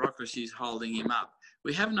 and bureaucracy is holding him up.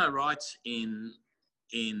 We have no rights in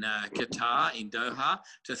Qatar, in Doha,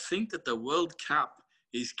 to think that the World Cup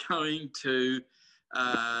is going to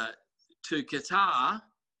Qatar,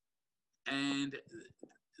 and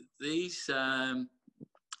these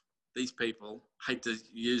people, hate to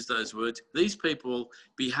use those words, these people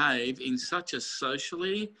behave in such a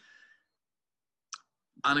socially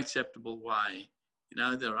unacceptable way. You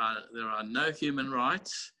know, there are no human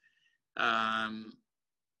rights.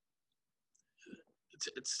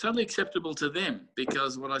 It's totally acceptable to them,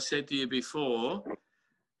 because what I said to you before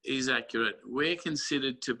is accurate. We're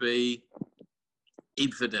considered to be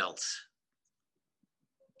infidels.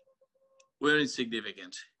 We're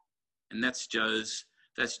insignificant, and that's Joe's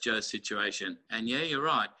situation. And yeah, you're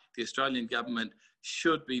right. The Australian government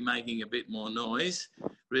should be making a bit more noise.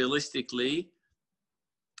 Realistically,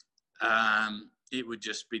 it would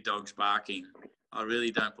just be dogs barking. I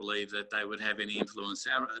really don't believe that they would have any influence.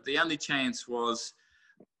 The only chance was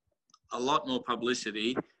a lot more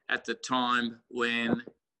publicity at the time when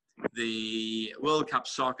the World Cup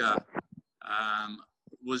soccer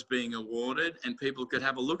was being awarded, and people could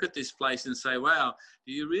have a look at this place and say, wow,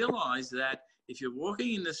 do you realise that if you're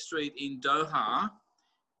walking in the street in Doha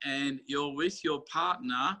and you're with your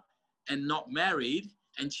partner and not married,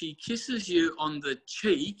 and she kisses you on the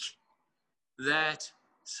cheek, that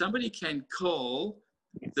somebody can call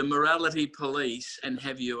the morality police and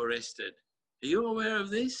have you arrested? Are you aware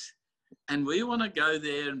of this? And we want to go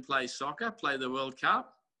there and play soccer, play the World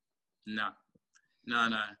Cup? No.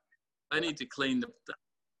 They need to clean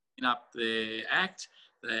up their act.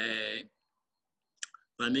 They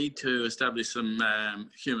need to establish some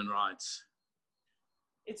human rights.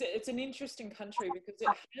 It's an interesting country because it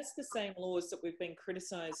has the same laws that we've been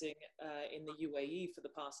criticising in the UAE for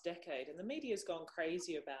the past decade, and the media has gone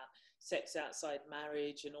crazy about sex outside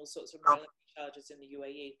marriage and all sorts of morality charges in the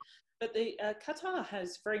UAE. But Qatar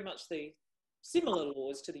has very much the similar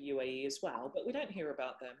laws to the UAE as well, but we don't hear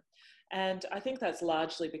about them. And I think that's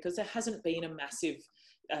largely because there hasn't been a massive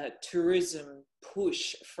tourism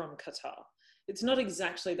push from Qatar. It's not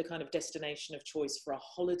exactly the kind of destination of choice for a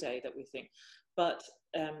holiday that we think, but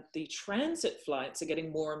the transit flights are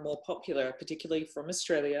getting more and more popular, particularly from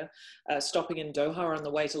Australia, stopping in Doha on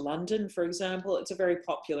the way to London, for example. It's a very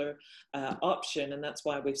popular option, and that's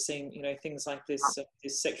why we've seen, things like this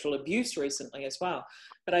sexual abuse recently as well.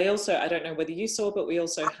 But I don't know whether you saw, but we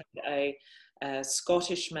also had a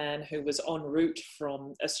Scottish man who was en route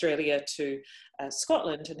from Australia to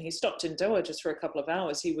Scotland, and he stopped in Doha just for a couple of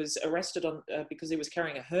hours. He was arrested because he was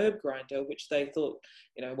carrying a herb grinder, which they thought,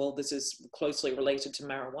 this is closely related to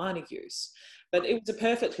marijuana use. But it was a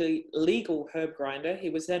perfectly legal herb grinder. He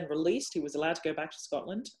was then released. He was allowed to go back to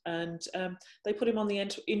Scotland, and they put him on the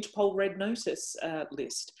Interpol Red Notice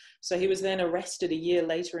list. So he was then arrested a year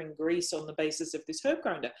later in Greece on the basis of this herb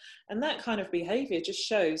grinder. And that kind of behavior just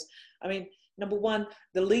shows, number one,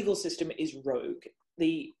 the legal system is rogue.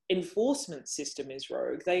 The enforcement system is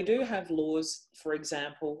rogue. They do have laws, for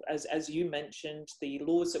example, as you mentioned, the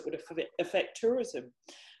laws that would affect tourism,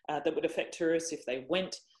 that would affect tourists if they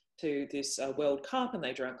went to this World Cup and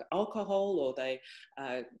they drank alcohol, or they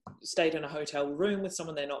stayed in a hotel room with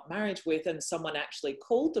someone they're not married with, and someone actually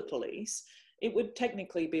called the police. It would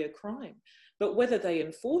technically be a crime. But whether they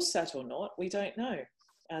enforce that or not, we don't know.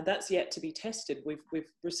 That's yet to be tested. We've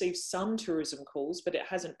received some tourism calls, but it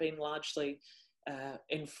hasn't been largely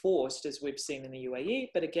enforced as we've seen in the UAE.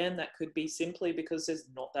 But again, that could be simply because there's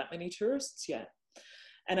not that many tourists yet.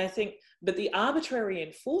 And I think, but the arbitrary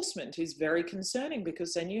enforcement is very concerning,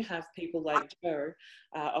 because then you have people like Joe,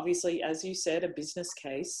 obviously, as you said, a business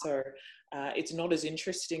case. So it's not as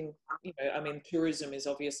interesting. Tourism is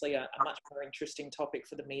obviously a much more interesting topic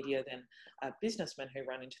for the media than businessmen who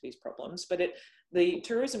run into these problems. But the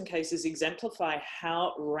tourism cases exemplify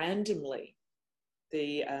how randomly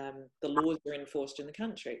the laws are enforced in the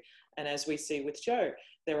country. And as we see with Joe,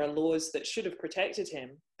 there are laws that should have protected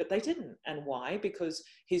him, but they didn't. And why? Because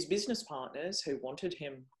his business partners who wanted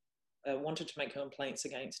to make complaints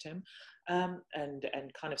against him and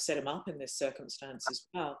kind of set him up in this circumstance as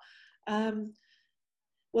well,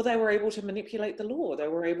 Well, they were able to manipulate the law. They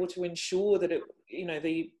were able to ensure that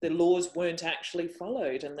the laws weren't actually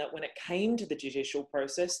followed, and that when it came to the judicial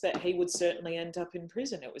process, that he would certainly end up in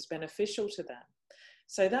prison. It was beneficial to them.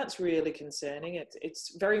 So that's really concerning.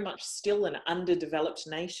 It's very much still an underdeveloped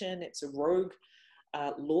nation. It's a rogue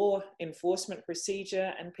law enforcement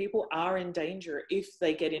procedure, and people are in danger if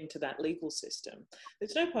they get into that legal system.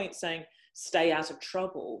 There's no point saying stay out of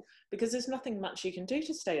trouble, because there's nothing much you can do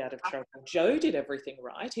to stay out of trouble. Joe did everything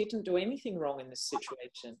right. He didn't do anything wrong in this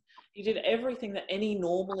situation. He did everything that any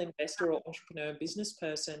normal investor or entrepreneur business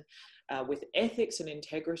person with ethics and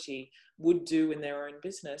integrity would do in their own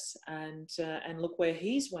business, and look where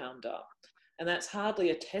he's wound up. And that's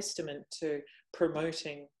hardly a testament to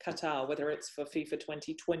promoting Qatar, whether it's for FIFA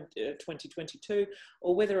 2022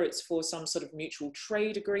 or whether it's for some sort of mutual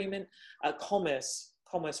trade agreement, commerce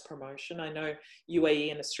promotion. I know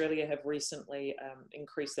UAE and Australia have recently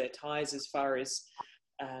increased their ties as far as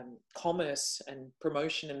commerce and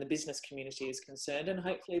promotion in the business community is concerned, and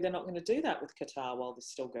hopefully they're not going to do that with Qatar while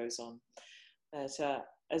this still goes on. But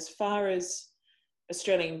as far as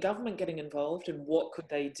Australian government getting involved and what could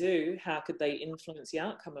they do, how could they influence the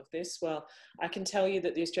outcome of this? Well, I can tell you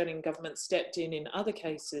that the Australian government stepped in other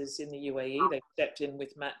cases in the UAE. They stepped in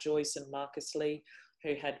with Matt Joyce and Marcus Lee,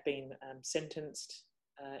 who had been sentenced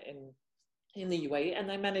in the UAE, and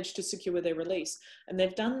they managed to secure their release. And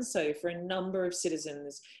they've done so for a number of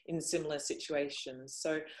citizens in similar situations.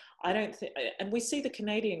 So I don't think, and we see the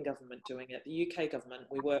Canadian government doing it, the UK government.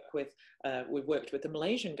 We've worked with the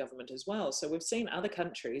Malaysian government as well. So we've seen other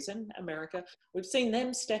countries and America, we've seen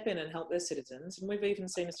them step in and help their citizens, and we've even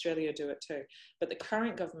seen Australia do it too. But the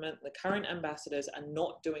current government, the current ambassadors are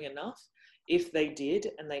not doing enough. If they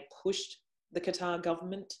did, and they pushed the Qatar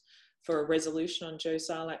government for a resolution on Joe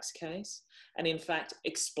Sarlac's case, and in fact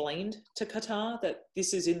explained to Qatar that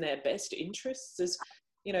this is in their best interests.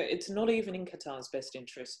 It's not even in Qatar's best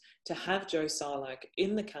interest to have Joe Sarlac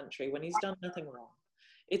in the country when he's done nothing wrong.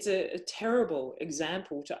 It's a terrible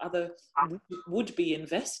example to other would-be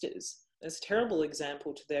investors. It's a terrible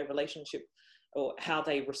example to their relationship or how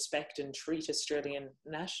they respect and treat Australian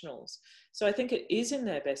nationals. So I think it is in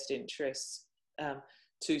their best interests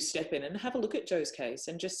to step in and have a look at Joe's case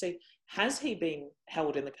and just see, has he been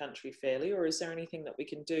held in the country fairly, or is there anything that we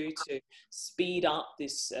can do to speed up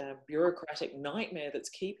this bureaucratic nightmare that's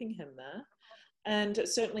keeping him there? And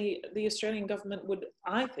certainly the Australian government would,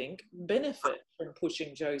 I think, benefit from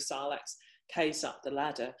pushing Joe Sarlac's case up the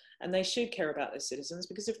ladder, and they should care about their citizens,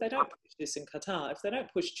 because if they don't push this in Qatar, if they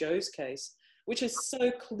don't push Joe's case, which is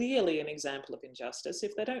so clearly an example of injustice,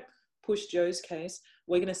 if they don't push Joe's case,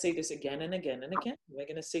 we're going to see this again and again and again. We're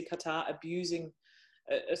going to see Qatar abusing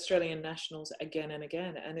Australian nationals again and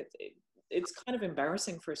again. And it's kind of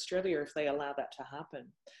embarrassing for Australia if they allow that to happen.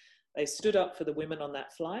 They stood up for the women on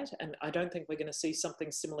that flight, and I don't think we're going to see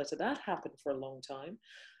something similar to that happen for a long time,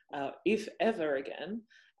 if ever again.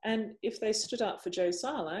 And if they stood up for Joe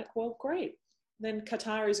Sarlac, well, great. Then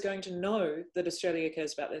Qatar is going to know that Australia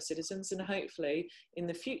cares about their citizens, and hopefully in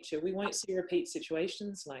the future we won't see repeat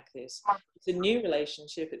situations like this. It's a new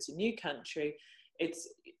relationship, it's a new country, it's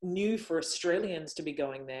new for Australians to be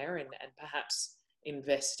going there and perhaps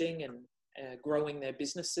investing and growing their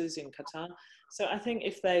businesses in Qatar. So I think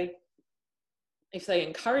if they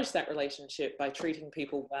encourage that relationship by treating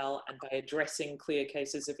people well and by addressing clear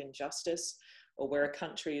cases of injustice, or where a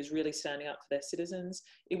country is really standing up for their citizens,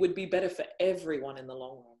 it would be better for everyone in the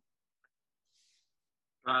long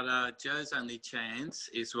run. But Joe's only chance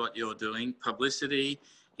is what you're doing: publicity,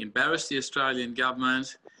 embarrass the Australian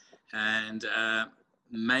government, and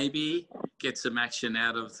maybe get some action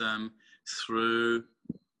out of them through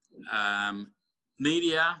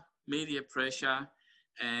media pressure,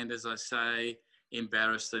 and, as I say,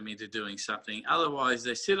 embarrass them into doing something. Otherwise,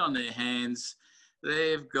 they sit on their hands.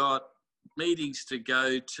 They've got meetings to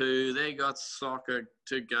go to, they've got soccer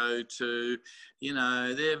to go to,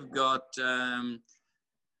 they've got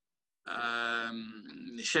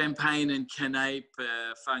champagne and canape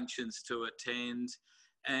functions to attend,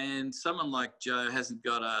 and someone like Joe hasn't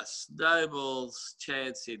got a snowball's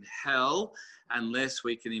chance in hell unless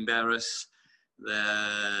we can embarrass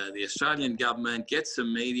the Australian government, get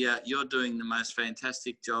some media. You're doing the most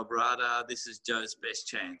fantastic job, Radha. This is Joe's best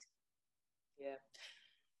chance.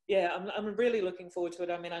 Yeah, I'm really looking forward to it.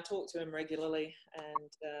 I mean, I talk to him regularly, and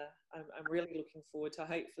I'm really looking forward to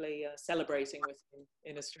hopefully celebrating with him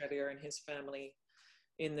in Australia and his family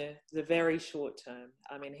in the very short term.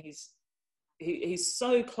 I mean, he's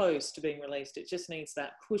so close to being released. It just needs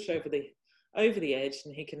that push over the edge,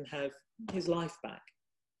 and he can have his life back.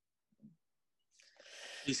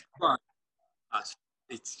 He's quite us.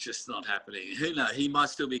 it's just not happening. Who knows? He might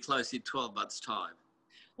still be close in 12 months' time.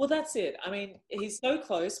 Well, that's it. I mean, he's so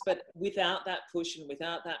close, but without that push and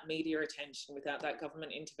without that media attention, without that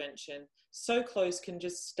government intervention, so close can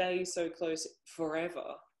just stay so close forever.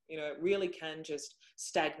 You know, it really can just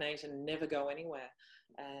stagnate and never go anywhere.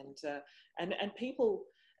 And people,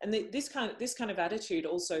 and this kind of attitude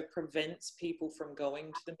also prevents people from going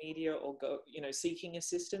to the media or seeking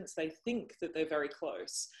assistance. They think that they're very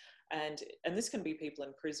close. And this can be people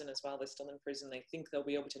in prison as well. They're still in prison. They think they'll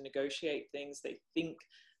be able to negotiate things. They think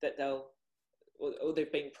that or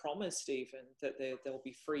they've been promised even that they'll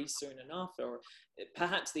be free soon enough. Or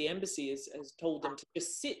perhaps the embassy has told them to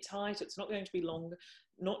just sit tight. It's not going to be long,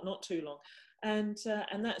 not too long. And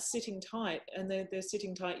that's sitting tight. And they're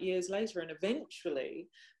sitting tight years later. And eventually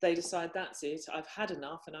they decide, that's it. I've had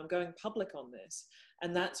enough and I'm going public on this.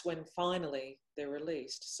 And that's when finally they're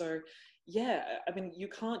released. So yeah, I mean, you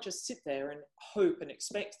can't just sit there and hope and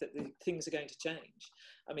expect that the things are going to change.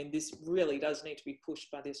 I mean, this really does need to be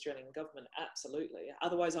pushed by the Australian government, absolutely.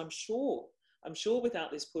 Otherwise, I'm sure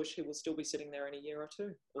without this push, he will still be sitting there in a year or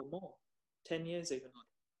two or more, 10 years even.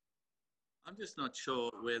 I'm just not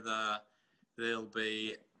sure whether there'll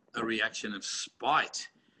be a reaction of spite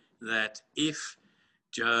that if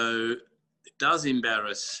Joe does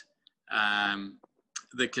embarrass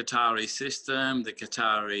the Qatari system, the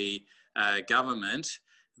Qatari government,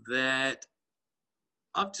 that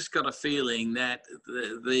I've just got a feeling that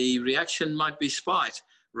the reaction might be spite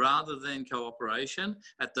rather than cooperation.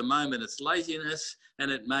 At the moment, it's laziness,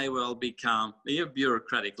 and it may well become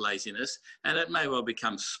bureaucratic laziness, and it may well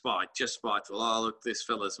become spite, just spiteful. Oh, look, this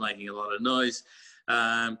fella's making a lot of noise.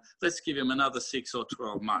 Let's give him another 6 or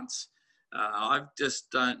 12 months. I just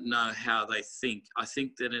don't know how they think. I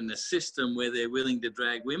think that in a system where they're willing to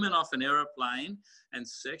drag women off an aeroplane and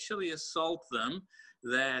sexually assault them,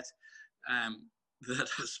 that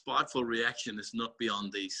a spiteful reaction is not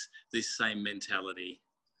beyond this same mentality.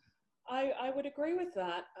 I would agree with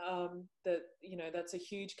that. That's a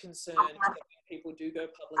huge concern that when people do go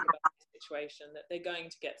public about the situation, that they're going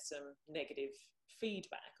to get some negative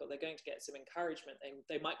feedback or they're going to get some encouragement.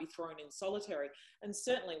 They might be thrown in solitary. And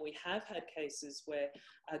certainly we have had cases where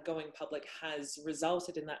going public has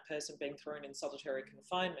resulted in that person being thrown in solitary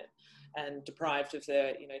confinement and deprived of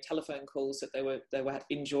their telephone calls that they were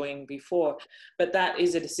enjoying before. But that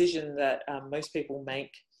is a decision that most people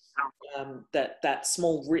make. That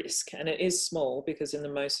small risk, and it is small because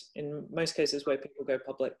in most cases where people go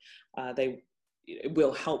public, it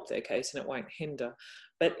will help their case and it won't hinder.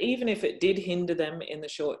 But even if it did hinder them in the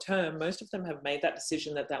short term, most of them have made that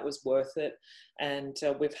decision that was worth it. And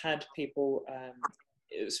we've had people,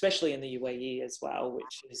 especially in the UAE as well,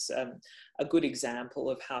 which is a good example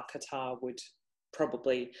of how Qatar would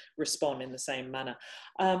probably respond in the same manner.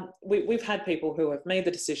 We've had people who have made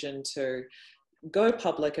the decision to go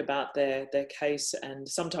public about their case, and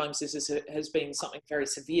sometimes this has been something very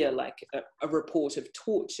severe, like a report of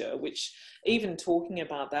torture, which even talking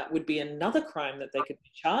about that would be another crime that they could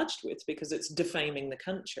be charged with because it's defaming the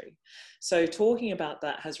country. So talking about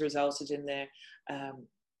that has resulted in their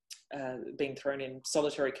being thrown in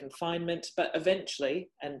solitary confinement, but eventually,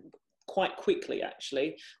 and quite quickly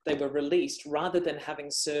actually, they were released rather than having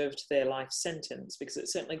served their life sentence, because it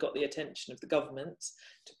certainly got the attention of the government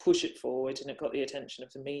to push it forward and it got the attention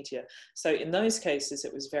of the media. So in those cases,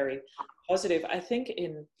 it was very positive. I think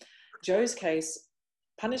in Joe's case,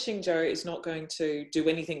 punishing Joe is not going to do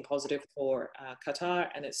anything positive for Qatar,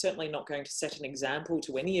 and it's certainly not going to set an example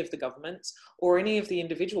to any of the governments or any of the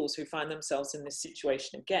individuals who find themselves in this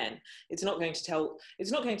situation again. It's not going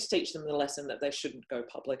to teach them the lesson that they shouldn't go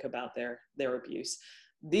public about their abuse.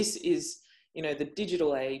 This is, the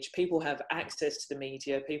digital age. People have access to the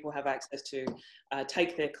media. People have access to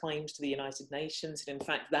take their claims to the United Nations. And in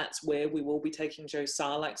fact, that's where we will be taking Joe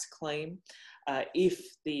Sarlac's claim if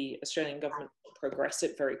the Australian government progress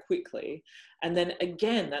it very quickly. And then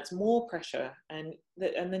again, that's more pressure. And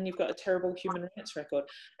then you've got a terrible human rights record.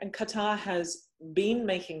 And Qatar has been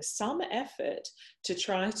making some effort to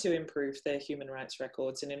try to improve their human rights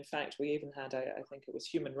records. And in fact, we even had, I think it was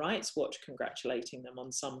Human Rights Watch congratulating them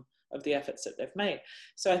on some of the efforts that they've made.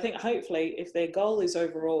 So I think hopefully if their goal is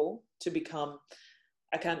overall to become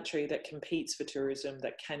a country that competes for tourism,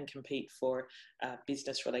 that can compete for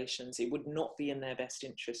business relations, it would not be in their best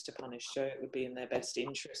interest to punish Joe. It would be in their best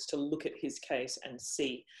interest to look at his case and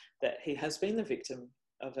see that he has been the victim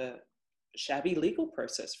of a shabby legal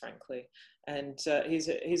process, frankly. And he's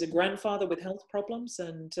a grandfather with health problems,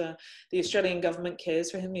 and the Australian government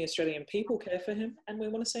cares for him, the Australian people care for him, and we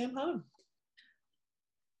want to see him home.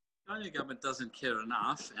 Australian government doesn't care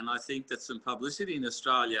enough, and I think that some publicity in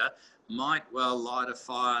Australia might well light a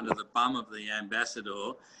fire under the bum of the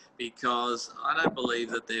ambassador, because I don't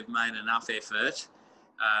believe that they've made enough effort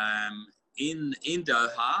in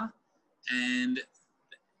Doha, and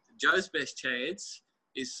Joe's best chance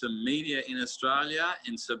is some media in Australia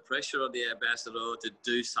and some pressure on the ambassador to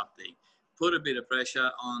do something, put a bit of pressure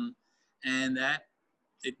on, and that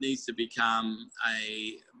it needs to become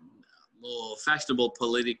a more fashionable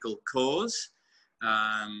political cause.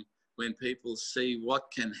 When people see what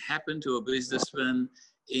can happen to a businessman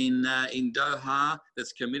in Doha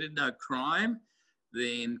that's committed no crime,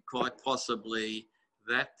 then quite possibly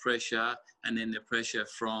that pressure, and then the pressure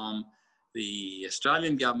from the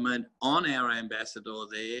Australian government on our ambassador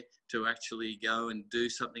there to actually go and do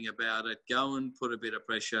something about it, go and put a bit of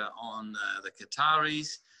pressure on the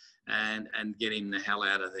Qataris, and get him the hell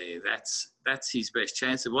out of there. That's his best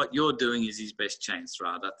chance. And what you're doing is his best chance,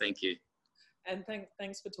 Radha. Thank you. And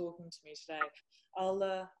thanks for talking to me today.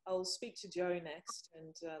 I'll speak to Joe next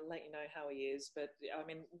and let you know how he is. But I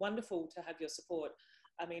mean, wonderful to have your support.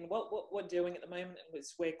 I mean, what we're doing at the moment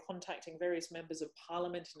is we're contacting various members of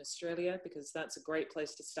Parliament in Australia, because that's a great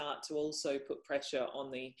place to start to also put pressure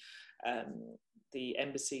on the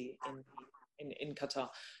embassy in Qatar.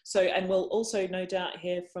 So, and we'll also no doubt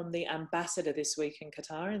hear from the ambassador this week in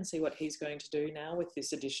Qatar and see what he's going to do now with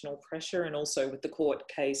this additional pressure, and also with the court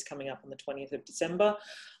case coming up on the 20th of December.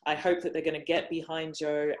 I hope that they're going to get behind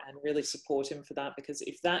Joe and really support him for that, because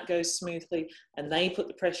if that goes smoothly and they put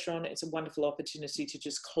the pressure on, it's a wonderful opportunity to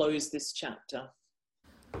just close this chapter.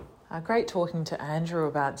 Great talking to Andrew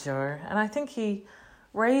about Joe, and I think he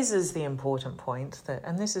raises the important point that,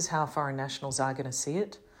 and this is how foreign nationals are going to see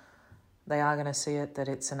it. They are going to see it that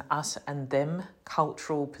it's an us and them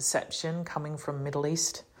cultural perception coming from Middle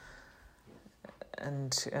East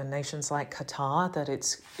and nations like Qatar, that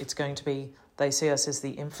it's going to be, they see us as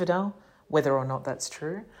the infidel, whether or not that's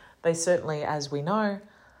true. They certainly, as we know,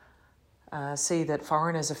 see that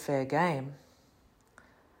foreigners are fair game.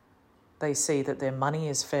 They see that their money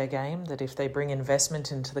is fair game, that if they bring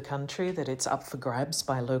investment into the country, that it's up for grabs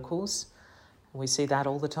by locals. We see that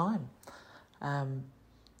all the time.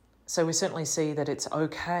 So we certainly see that it's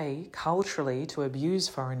okay culturally to abuse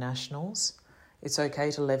foreign nationals. It's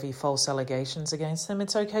okay to levy false allegations against them.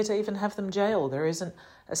 It's okay to even have them jailed. There isn't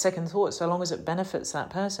a second thought, so long as it benefits that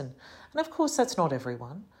person. And of course, that's not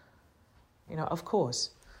everyone, of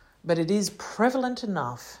course. But it is prevalent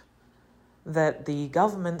enough that the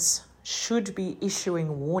governments should be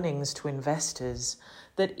issuing warnings to investors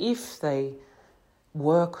that if they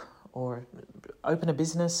work or open a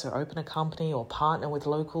business or open a company or partner with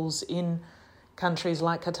locals in countries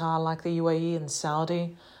like Qatar, like the UAE and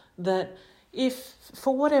Saudi, that if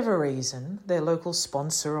for whatever reason their local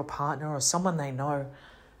sponsor or partner or someone they know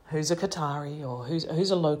who's a Qatari or who's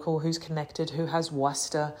a local, who's connected, who has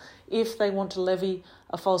wasta, if they want to levy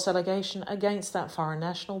a false allegation against that foreign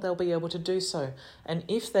national, they'll be able to do so. And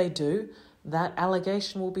if they do, that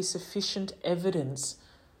allegation will be sufficient evidence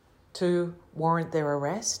to warrant their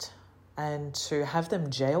arrest and to have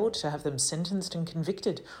them jailed, to have them sentenced and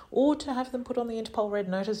convicted, or to have them put on the Interpol Red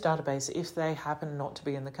Notice database if they happen not to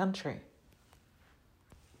be in the country.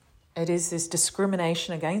 It is this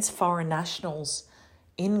discrimination against foreign nationals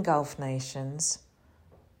in Gulf nations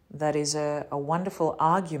that is a wonderful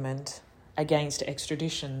argument against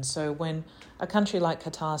extradition. So when a country like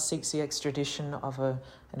Qatar seeks the extradition of an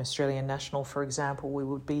Australian national, for example, we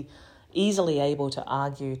would be easily able to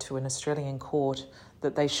argue to an Australian court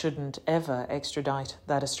that they shouldn't ever extradite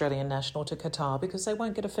that Australian national to Qatar because they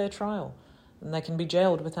won't get a fair trial and they can be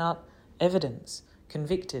jailed without evidence,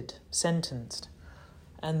 convicted, sentenced.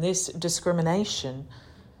 And this discrimination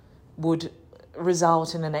would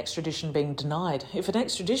result in an extradition being denied. If an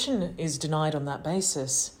extradition is denied on that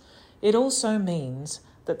basis, it also means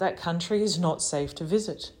that that country is not safe to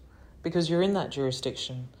visit because you're in that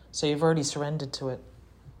jurisdiction, so you've already surrendered to it.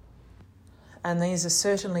 And these are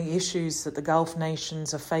certainly issues that the Gulf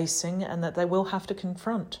nations are facing and that they will have to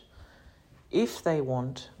confront if they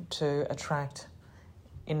want to attract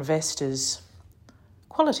investors,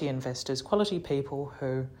 quality people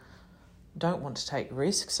who don't want to take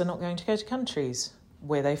risks, are not going to go to countries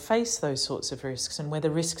where they face those sorts of risks and where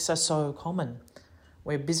the risks are so common,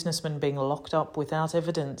 where businessmen being locked up without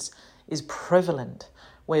evidence is prevalent,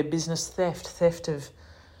 where business theft of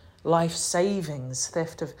life savings,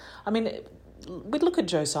 we look at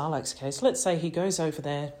Joe Sarlac's case. Let's say he goes over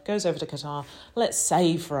to Qatar. Let's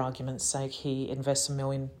say, for argument's sake, he invests $1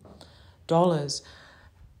 million.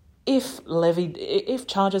 if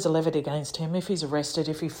charges are levied against him, if he's arrested,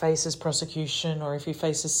 if he faces prosecution, or if he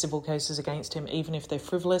faces civil cases against him, even if they're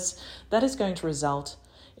frivolous, that is going to result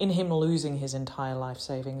in him losing his entire life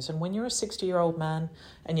savings. And when you're a 60-year-old man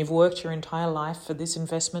and you've worked your entire life for this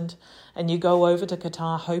investment and you go over to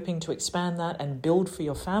Qatar hoping to expand that and build for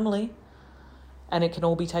your family, and it can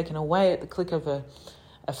all be taken away at the click of a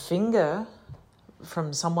finger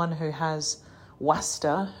from someone who has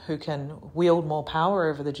wasta, who can wield more power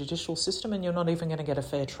over the judicial system, and you're not even going to get a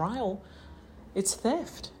fair trial, it's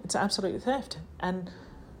theft. It's absolute theft. And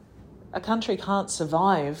a country can't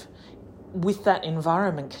survive with that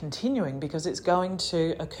environment continuing, because it's going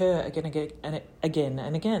to occur again and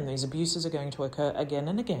again. These abuses are going to occur again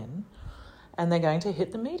and again, and they're going to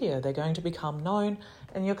hit the media. They're going to become known,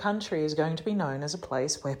 and your country is going to be known as a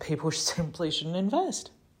place where people simply shouldn't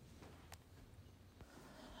invest.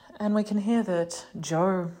 And we can hear that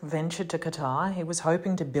Joe ventured to Qatar. He was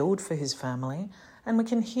hoping to build for his family, and we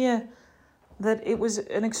can hear that it was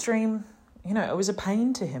an extreme, it was a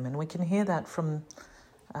pain to him, and we can hear that from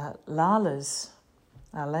Layla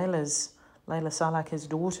Salak, his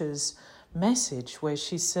daughter's message, where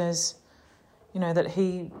she says, that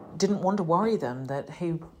he didn't want to worry them, that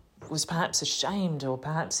he was perhaps ashamed, or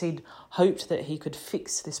perhaps he'd hoped that he could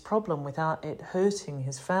fix this problem without it hurting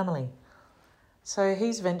his family. So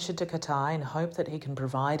he's ventured to Qatar in hope that he can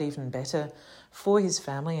provide even better for his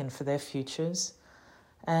family and for their futures.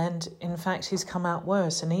 And in fact, he's come out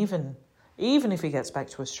worse. And even if he gets back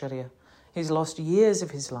to Australia, he's lost years of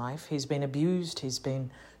his life. He's been abused, he's been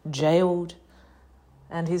jailed,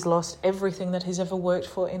 and he's lost everything that he's ever worked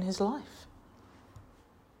for in his life.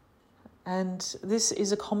 And this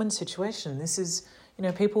is a common situation. This is,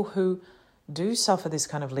 people who do suffer this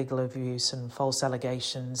kind of legal abuse and false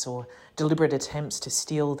allegations or deliberate attempts to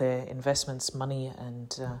steal their investments, money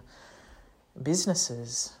and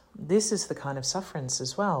businesses. This is the kind of sufferance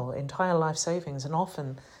as well, entire life savings. And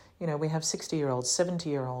often, we have 60-year-olds,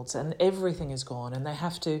 70-year-olds, and everything is gone, and they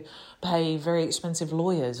have to pay very expensive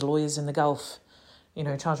lawyers in the Gulf,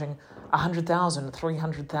 charging $100,000,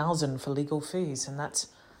 $300,000 for legal fees, and that's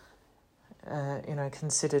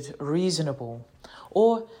considered reasonable.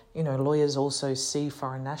 Or, lawyers also see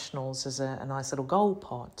foreign nationals as a nice little gold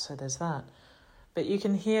pot, so there's that. But you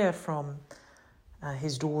can hear from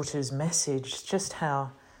his daughter's message just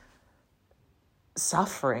how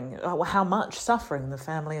much suffering the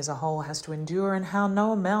family as a whole has to endure, and how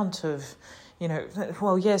no amount of,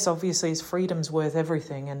 yes, obviously his freedom's worth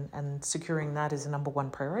everything, and securing that is the number one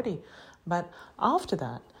priority. But after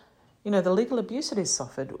that, the legal abuse that is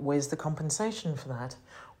suffered, where's the compensation for that?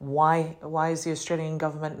 Why is the Australian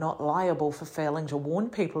government not liable for failing to warn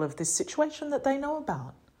people of this situation that they know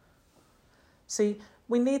about? See,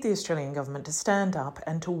 we need the Australian government to stand up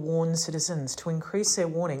and to warn citizens, to increase their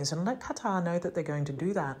warnings and let Qatar know that they're going to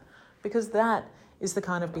do that, because that is the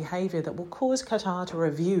kind of behaviour that will cause Qatar to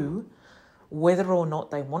review whether or not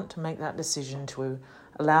they want to make that decision to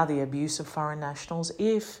allow the abuse of foreign nationals,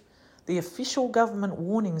 if the official government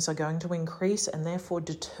warnings are going to increase and therefore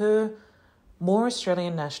deter more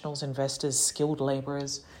Australian nationals, investors, skilled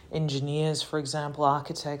labourers, engineers, for example,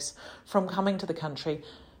 architects, from coming to the country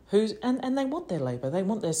and they want their labour, they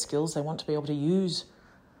want their skills, they want to be able to use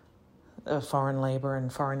foreign labour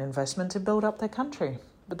and foreign investment to build up their country.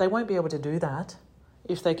 But they won't be able to do that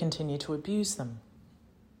if they continue to abuse them.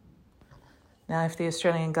 Now, if the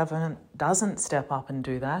Australian government doesn't step up and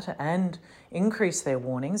do that and increase their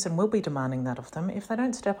warnings, and we'll be demanding that of them, if they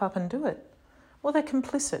don't step up and do it, well, they're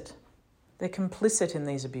complicit. They're complicit in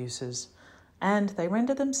these abuses, and they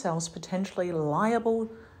render themselves potentially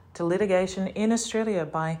liable to litigation in Australia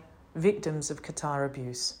by victims of Qatar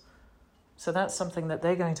abuse. So that's something that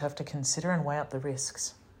they're going to have to consider and weigh up the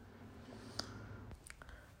risks.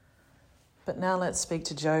 But now let's speak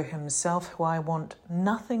to Joe himself, who I want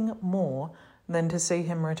nothing more than to see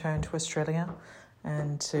him return to Australia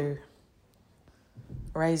and to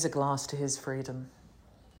raise a glass to his freedom.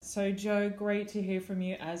 So Joe, great to hear from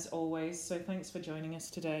you as always. So thanks for joining us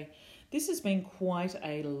today. This has been quite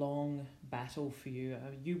a long battle for you.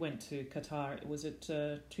 You went to Qatar, was it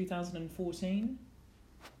 2014?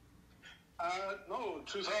 No,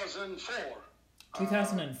 2004.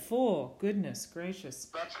 2004, goodness gracious.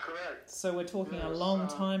 That's correct. So we're talking a long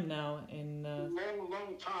time now in...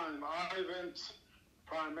 Long time. I went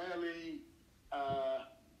primarily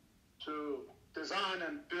to design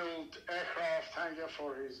and build aircraft hangar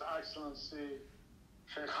for His Excellency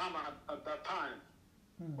Sheikh Hamad at that time,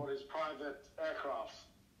 for his private aircraft.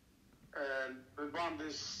 And we won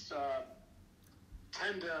this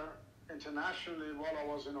tender internationally while I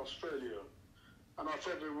was in Australia. and I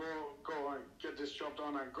thought we will go and get this job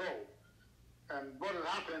done and go. And what had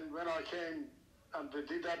happened when I came and we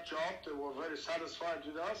did that job, they were very satisfied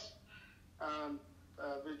with us, and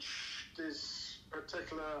which this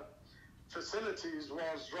particular facilities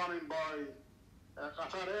was running by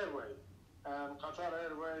Qatar Airways. And Qatar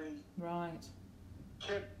Airways right.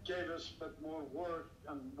 gave us a bit more work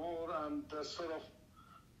and more, and sort of,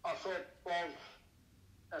 I thought, well,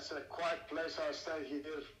 it's a quiet place, I'll stay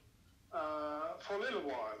here for a little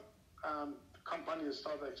while. The company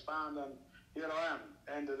started to expand, and here I am.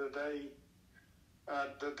 End of the day,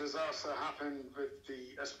 the disaster happened with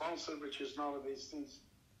the sponsor, which is none of these things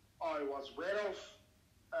I was aware of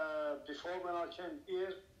before when I came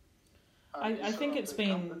here. I think it's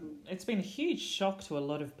been a huge shock to a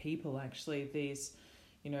lot of people, actually. These,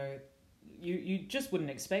 you just wouldn't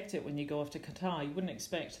expect it when you go off to Qatar. You wouldn't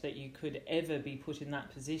expect that you could ever be put in that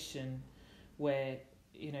position where,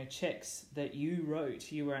 checks that you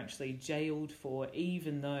wrote, you were actually jailed for,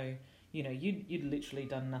 even though, you'd literally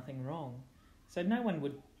done nothing wrong. So no one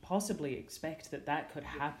would possibly expect that could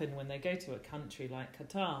happen when they go to a country like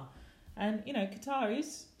Qatar. And, Qatar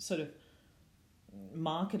is sort of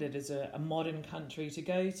marketed as a modern country to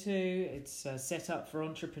go to. It's set up for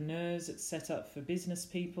entrepreneurs, it's set up for business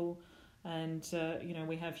people, and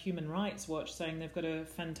we have Human Rights Watch saying they've got a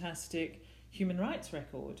fantastic human rights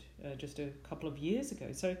record just a couple of years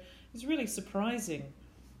ago. So it's really surprising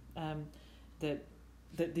that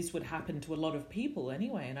this would happen to a lot of people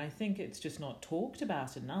anyway, and I think it's just not talked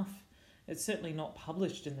about enough. It's certainly not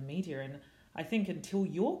published in the media, and I think until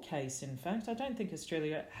your case, in fact, I don't think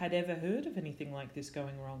Australia had ever heard of anything like this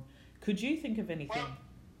going wrong. Could you think of anything? Well,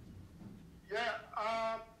 yeah,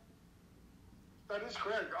 that is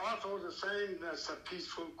correct. I thought the same. It's a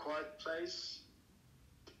peaceful, quiet place.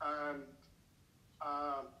 And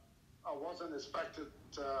I wasn't expected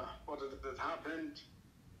what had happened.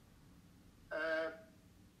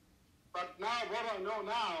 But now, what I know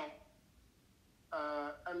now,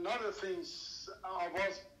 another things I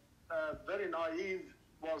was very naive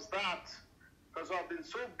was that, because I've been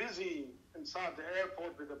so busy inside the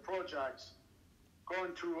airport with the projects,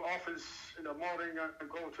 going to office in the morning and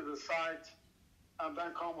go to the site and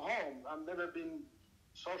then come home. I've never been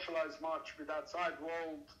socialized much with that side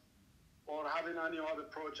world or having any other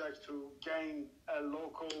projects to gain a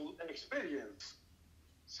local experience.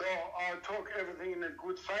 So I took everything in a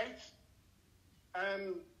good faith,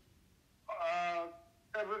 and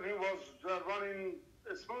everything was running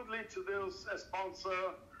smoothly to this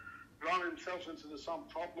sponsor ran himself into some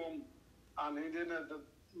problem, and he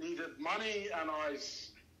needed money, and I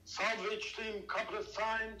salvaged him a couple of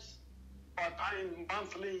times by paying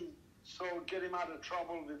monthly, so get him out of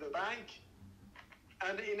trouble with the bank.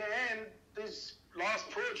 And in the end, this last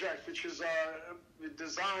project, which is we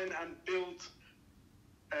designed and built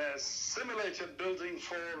a simulator building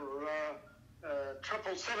for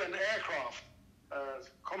 777 aircraft,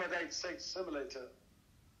 Commodore 6 simulator.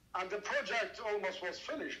 And the project almost was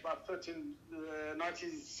finished, but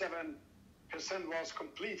 97% was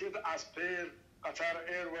completed as per Qatar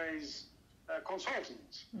Airways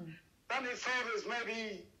consultants. Then he thought is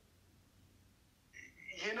maybe,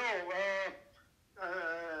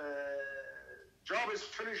 job is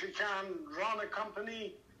finished, he can run a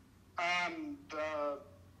company and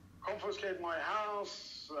confiscate my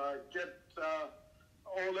house, get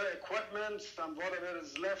all the equipment and whatever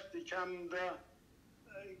is left, he can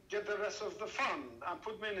get the rest of the fund and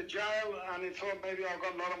put me in a jail. And he thought maybe I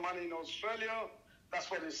got a lot of money in Australia. That's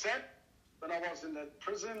what he said. When I was in the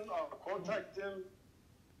prison, I contacted him,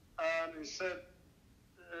 and he said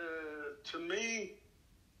to me,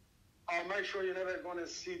 I'll make sure you're never going to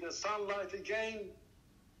see the sunlight again.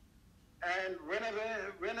 And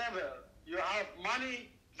whenever you have money,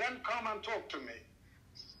 then come and talk to me.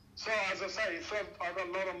 So as I say, he thought I got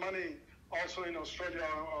a lot of money also in Australia,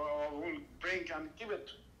 I will bring and give it.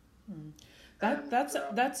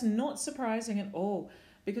 That's not surprising at all,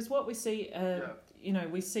 because what we see,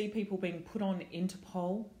 we see people being put on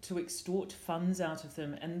Interpol to extort funds out of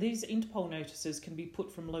them, and these Interpol notices can be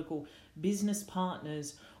put from local business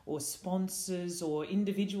partners or sponsors or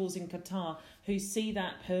individuals in Qatar who see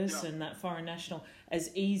that person, that foreign national, as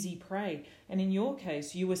easy prey. And in your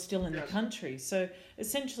case, you were still in the country. So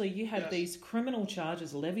essentially you had these criminal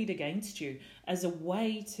charges levied against you as a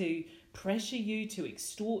way to pressure you, to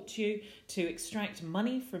extort you, to extract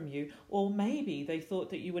money from you. Or maybe they thought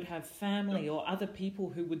that you would have family or other people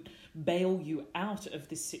who would bail you out of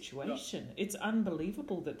this situation. It's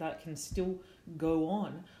unbelievable that can still go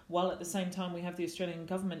on, while at the same time we have the Australian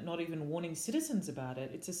government not even warning citizens about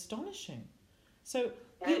it. It's astonishing. So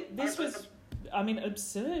this was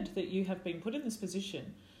absurd that you have been put in this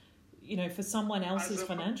position, for someone else's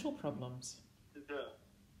financial problems.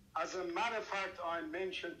 As a matter of fact, I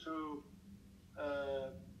mentioned to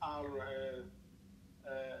our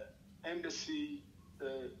embassy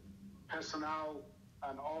personnel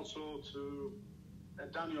and also to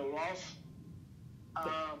Daniel Ross,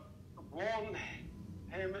 warn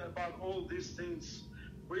him about all these things,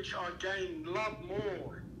 which I gained a lot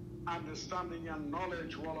more understanding and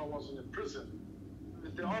knowledge while I was in the prison.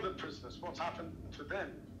 With the other prisoners, what happened to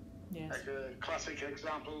them? Yes. Like a classic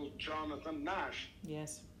example, Jonathan Nash.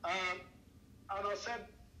 Yes. And I said,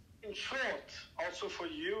 in short, also for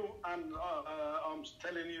you, and I'm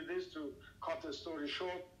telling you this to cut the story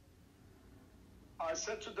short, I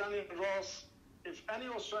said to Daniel Ross, if any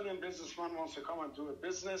Australian businessman wants to come and do a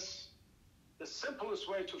business, the simplest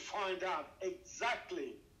way to find out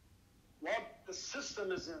exactly what the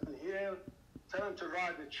system is in here, tell him to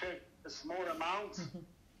write a check, a small amount,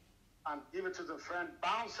 and give it to the friend,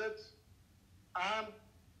 bounce it, and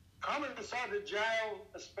come inside the jail,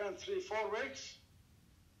 spend 3-4 weeks,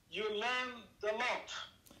 you learn a lot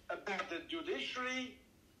about the judiciary,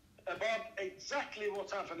 about exactly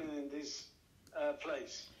what's happening in this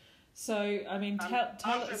place. So,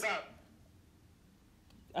 tell us...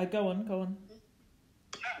 Go on.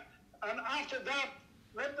 And after that,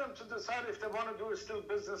 let them to decide if they want to do still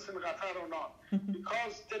business in Qatar or not.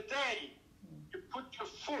 Because the day you put your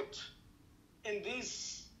foot in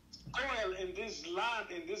this soil, in this land,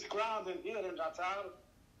 in this ground, and here in Qatar,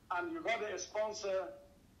 and you got a sponsor,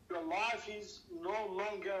 your life is no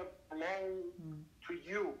longer belong to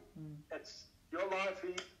you. It's your life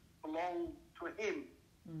is belong to him.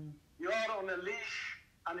 You're on a leash,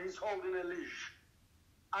 and he's holding a leash.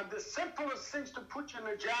 And the simplest things to put you in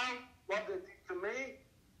a jail, what they did to me,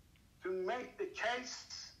 to make the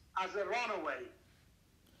case as a runaway.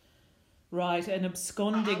 Right, an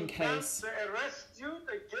absconding case. They arrest you,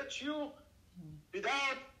 they get you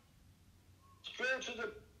without going to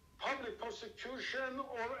the public prosecution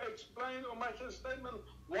or explain or make a statement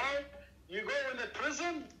why you go in a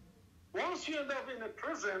prison. Once you end up in a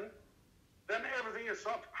prison, then everything is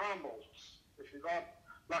not crumbles. If you got,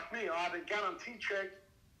 like me, I had a guarantee check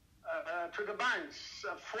to the banks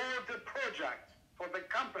for the project, for the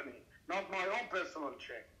company, not my own personal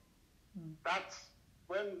check. That's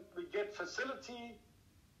when we get facility,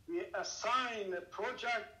 we assign a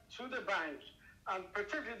project to the bank, and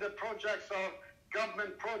particularly the projects are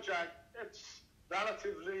government project, it's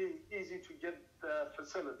relatively easy to get the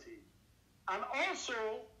facility. And also,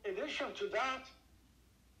 in addition to that,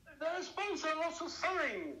 the sponsor also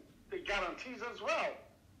sign the guarantees as well.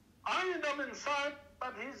 I end up inside,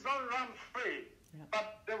 but he's not run free. Yeah.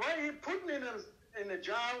 But the way he put me in a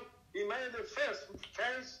jail, he made the first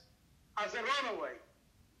case as a runaway.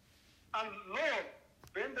 And Lord,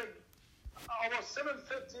 I was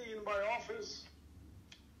 7:30 in my office,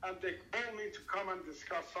 and they called me to come and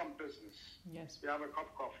discuss some business. Yes. We have a cup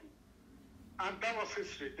of coffee. And that was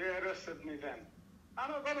history. They arrested me then.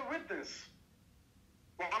 And I got a witness.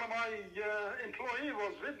 One of my employees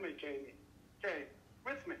was with me, came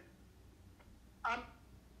with me. And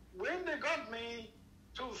when they got me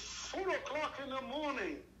to 4 o'clock in the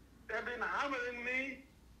morning, they've been hammering me,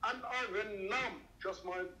 and I went numb. Just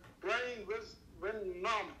my brain went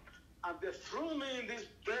numb. And they threw me in this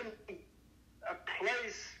a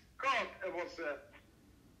place. God, it was,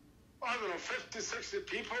 50, 60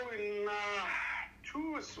 people in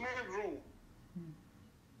 2 small rooms.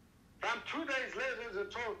 And 2 days later, they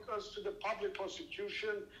took us to the public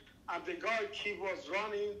prosecution, and the guy was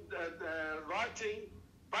writing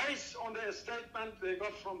based on the statement they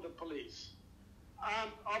got from the police.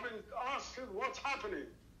 And I've been asking what's happening.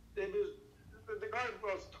 The guy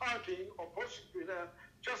was typing, or prosecutor,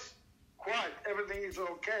 just quiet, everything is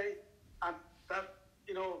okay, and that,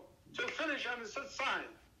 to finish, and it said sign.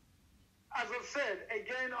 As I said,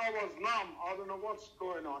 again, I was numb. I don't know what's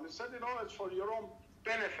going on. He said, it's for your own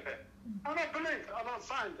benefit. And I believed, and I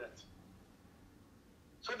signed it.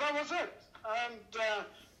 So that was it. And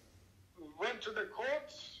went to the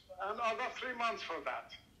courts, and I got 3 months for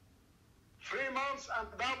that. 3 months, and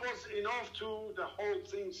that was enough to the whole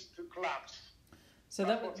things to collapse. So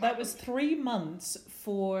that was 3 months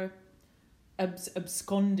for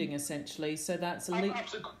absconding, essentially. So that's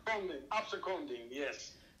absconding,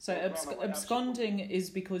 yes. So absconding is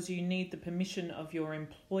because you need the permission of your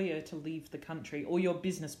employer to leave the country, or your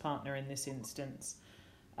business partner in this instance.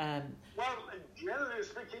 Well, generally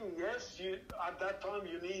speaking, yes. At that time,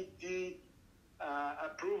 you need the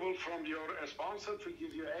approval from your sponsor to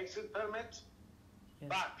give you exit permit. Yes.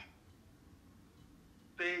 But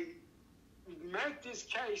they make take this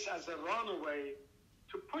case as a runaway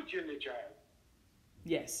to put you in the jail.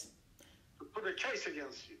 Yes. To put a case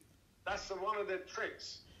against you. That's one of the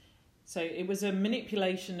tricks. So it was a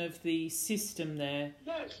manipulation of the system there.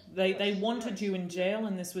 Yes. They wanted you in jail,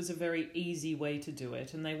 and this was a very easy way to do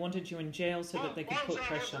it. And they wanted you in jail so that they could put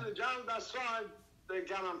pressure. Once I was in the jail, that's right. They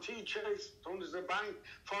guarantee checks, turn to the bank,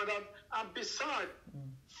 find out. And besides,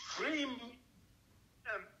 free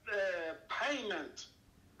payment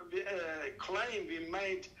claim we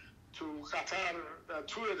made to Qatar,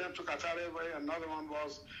 two of them to Qatar Airways, another one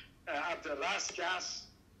was at the Ras Gas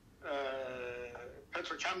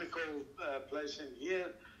petrochemical place in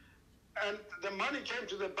here. And the money came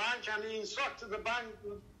to the bank, and he instructed the bank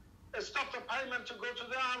to stop the payment to go to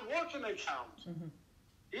their working account. Mm-hmm.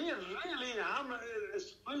 He really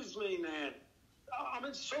pleased me, man. I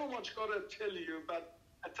mean, so much got to tell you, but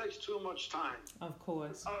it takes too much time. Of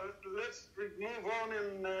course. Let's move on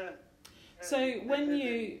in... so when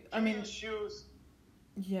you... issues...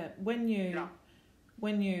 Yeah, when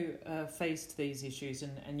you faced these issues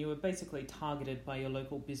and you were basically targeted by your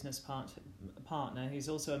local business partner, who's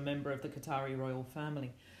also a member of the Qatari royal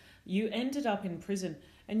family, you ended up in prison,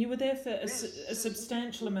 and you were there for a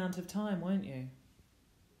substantial amount of time, weren't you?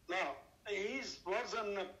 No, he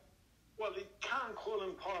wasn't, well, you can't call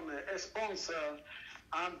him partner, a sponsor,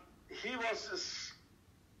 and he was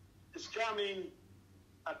scamming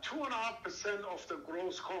 2.5% of the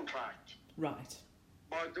gross contract. Right.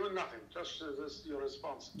 By doing nothing, just your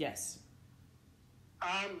response. Yes.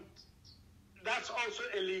 And that's also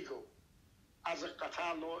illegal. As a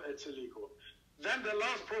Qatar law, it's illegal. Then the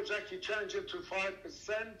last project, he changed it to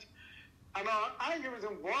 5%. And I argue with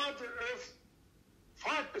him, why the earth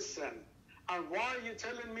 5%? And why are you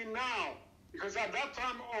telling me now? Because at that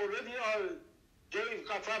time already I gave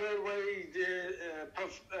Qatar Airways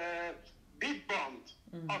the bid bond.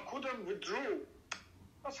 I couldn't withdraw.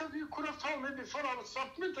 I said, you could have told me before I would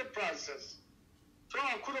submit the prices. So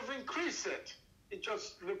I could have increased it. He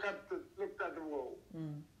just looked at the wall.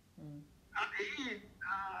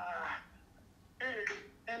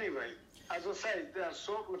 Anyway, as I say, there's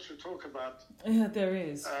so much to talk about. Yeah, there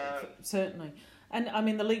is, certainly. And, I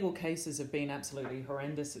mean, the legal cases have been absolutely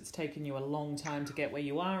horrendous. It's taken you a long time to get where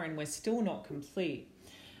you are, and we're still not complete.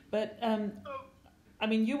 But, I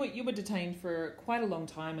mean, you were detained for quite a long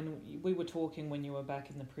time, and we were talking when you were back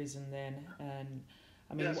in the prison then. And,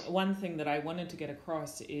 I mean, yes. One thing that I wanted to get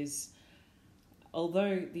across is,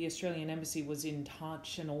 although the Australian Embassy was in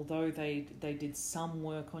touch and although they did some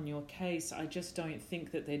work on your case, I just don't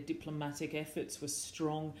think that their diplomatic efforts were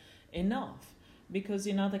strong enough. Because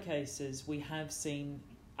in other cases, we have seen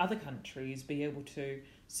other countries be able to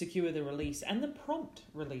secure the release and the prompt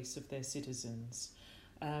release of their citizens.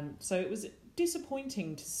 So it was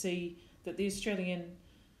disappointing to see that the Australian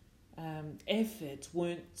efforts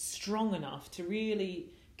weren't strong enough to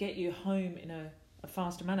really get you home in a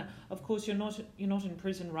faster manner. Of course, you're not in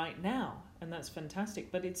prison right now, and that's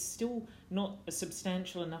fantastic, but it's still not a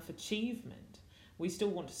substantial enough achievement. We still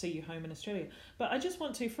want to see you home in Australia. But I just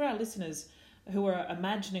want to, for our listeners who are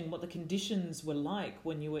imagining what the conditions were like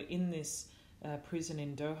when you were in this prison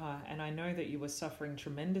in Doha, and I know that you were suffering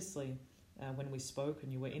tremendously when we spoke,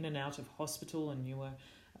 and you were in and out of hospital, and you were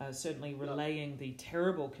certainly relaying the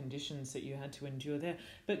terrible conditions that you had to endure there.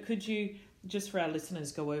 But could you, just for our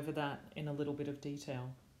listeners, go over that in a little bit of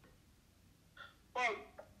detail? Well,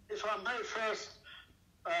 if I may first,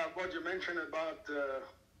 what you mentioned about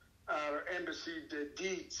our embassy, they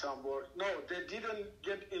did some work. No, they didn't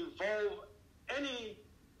get involved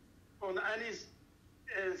on any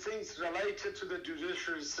things related to the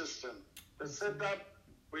judiciary system. They said that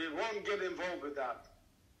we won't get involved with that.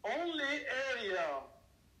 Only area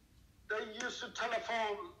they used to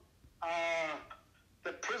telephone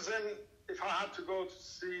the prison if I had to go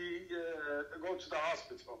to the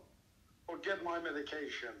hospital or get my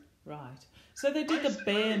medication. Right. So they did the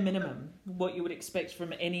bare minimum, what you would expect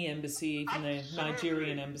from any embassy, even the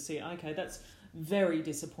Nigerian embassy. Okay, that's very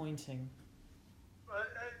disappointing.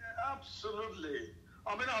 Absolutely.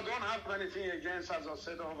 I mean, I don't have anything against, as I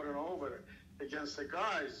said over and over, against the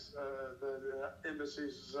guys, the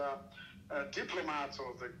embassy's diplomats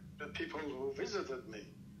or the people who visited me.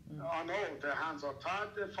 I know their hands are tied,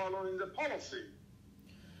 they're following the policy.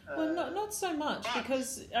 Well, not so much,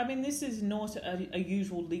 because, I mean, this is not a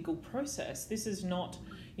usual legal process. This is not,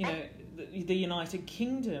 the United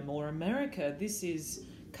Kingdom or America. This is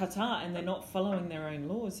Qatar, and they're not following their own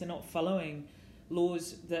laws. They're not following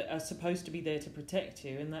laws that are supposed to be there to protect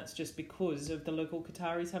you, and that's just because of the local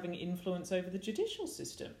Qataris having influence over the judicial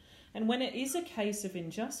system. And when it is a case of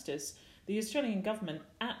injustice, the Australian government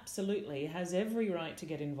absolutely has every right to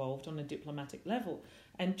get involved on a diplomatic level.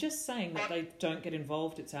 And just saying that they don't get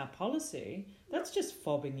involved, it's our policy, that's just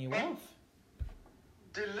fobbing you off.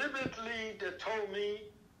 Deliberately, they told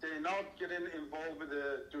me they're not getting involved with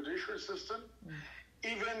the judicial system.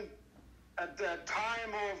 Even at the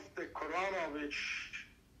time of the corona, which,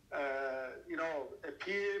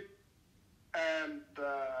 appeared, and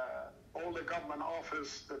all the government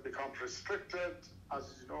office that become restricted. As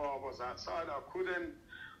you know, I was outside, I couldn't.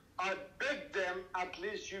 I begged them, at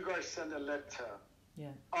least you guys send a letter.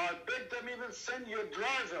 Yeah. I begged them even send your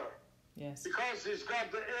driver. Yes. Because he's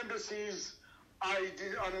got the embassy's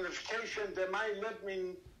ID identification, they might let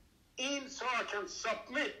me in so I can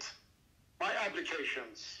submit my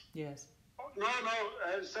applications. Yes. No,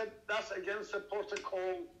 I said that's against the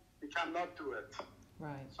protocol. We cannot do it.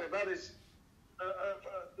 Right. So that is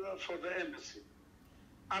for the embassy.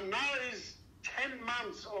 And now is 10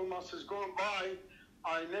 months almost has gone by.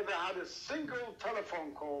 I never had a single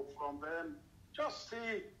telephone call from them. Just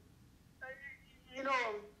the,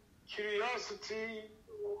 curiosity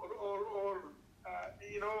or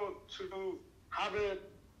to have a,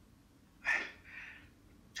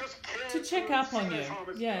 just care to check up on you.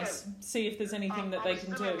 Yes. See if there's anything that they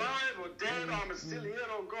can do. I'm still alive or dead, I'm still here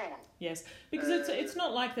or gone. Yes, because it's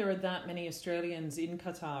not like there are that many Australians in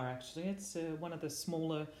Qatar, actually. It's one of the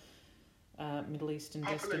smaller Middle Eastern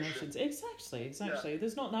destinations. Exactly. Yeah.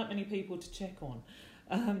 There's not that many people to check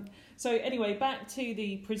on. So anyway, back to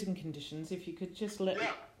the prison conditions, if you could just let...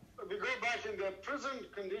 Yeah, we go back in the prison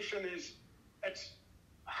condition it's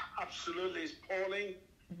absolutely appalling.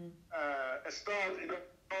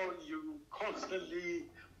 You constantly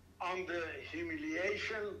under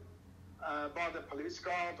humiliation by the police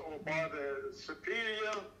guard or by the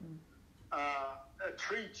superior,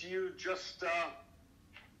 treat you just,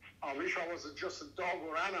 I wish I was just a dog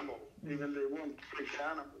or animal, even they won't treat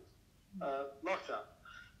animals like that.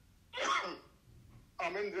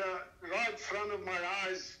 I'm in the right front of my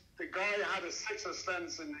eyes, the guy had a sex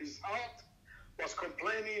offense in his heart, was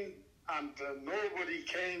complaining, and nobody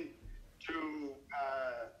came to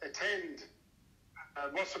attend.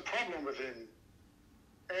 What's the problem with him?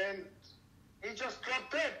 And he just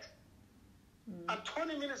dropped dead. And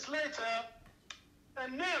 20 minutes later, a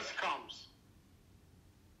nurse comes.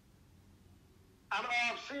 And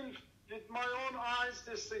I've seen with my own eyes,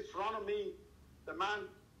 this in front of me, the man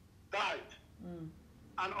died.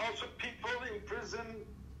 And also people in prison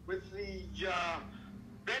with the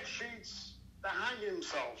bed sheets, they hang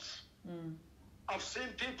themselves. I've seen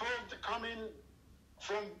people come in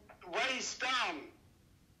from waist down,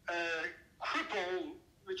 crippled,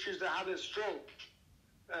 which is they had a stroke,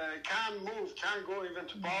 can't move, can't go even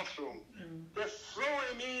to bathroom. They throw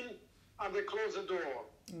him in and they close the door.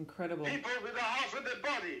 Incredible. People with a half of their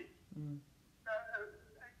body.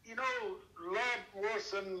 A lot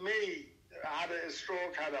worse than me. Had a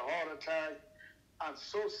stroke, had a heart attack, and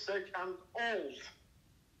so sick and old.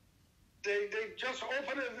 They just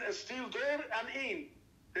open a steel door and in.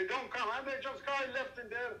 They don't come, and they just guy left in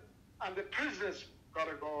there, and the prisoners got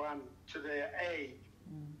to go and to their aid.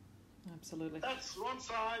 Absolutely. That's one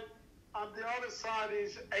side, and the other side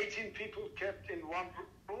is 18 people kept in one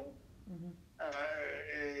room.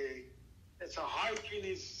 It's a hygiene,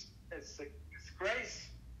 it's a disgrace.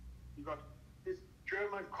 You got these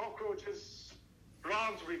German cockroaches,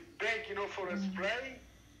 browns with bag, for a spray.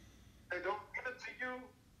 They don't give it to you.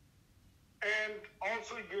 And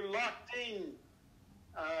also you're locked in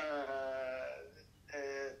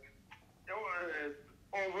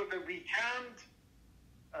over the weekend,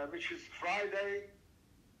 which is Friday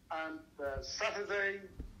and Saturday.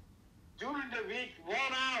 During the week, 1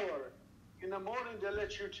 hour in the morning, they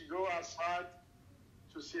let you to go outside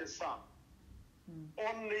to see a sun.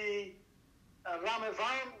 Only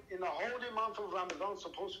Ramadan, in the holy month of Ramadan,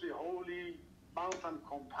 supposed to be holy month and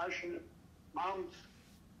compassionate month.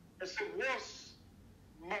 It's the worst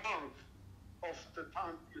month of the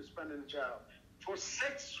time you spend in jail. For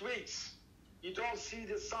 6 weeks, you don't see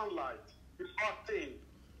the sunlight. You're locked in.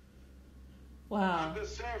 Wow. And they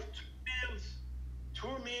serve 2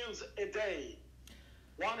 meals a day.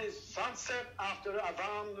 One is sunset after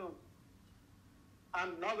Adhan,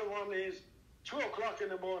 and another one is 2 o'clock in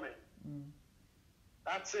the morning.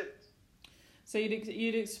 That's it. So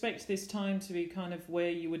you'd expect this time to be kind of where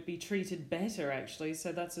you would be treated better, actually.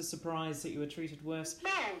 So that's a surprise that you were treated worse.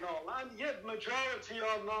 No, and yet majority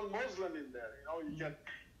are non-Muslim in there. You get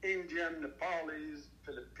Indian, Nepalese,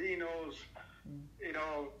 Filipinos,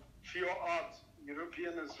 few odd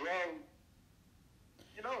European as well.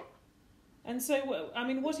 And so, I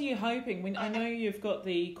mean, what are you hoping? I know you've got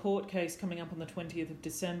the court case coming up on the 20th of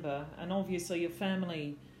December, and obviously your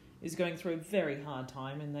family is going through a very hard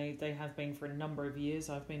time, and they have been for a number of years.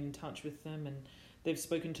 I've been in touch with them, and they've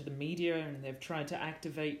spoken to the media, and they've tried to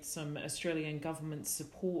activate some Australian government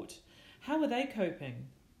support. How are they coping?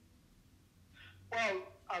 Well,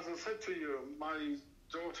 as I said to you, my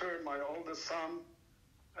daughter, my oldest son,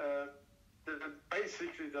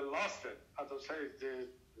 basically they lost it. As I say,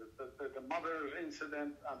 the mother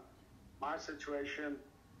incident and my situation,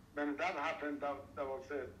 when that happened, that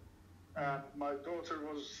was it. My daughter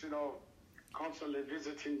was, constantly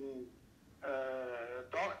visiting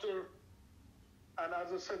doctor. And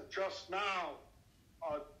as I said just now,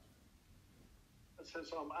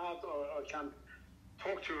 since I'm out or I can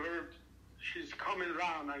talk to her, she's coming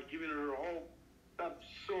around and giving her hope that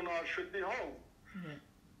soon I should be home. Mm-hmm.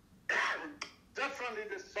 Definitely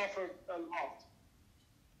they suffered a lot.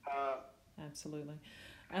 Absolutely.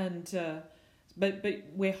 And but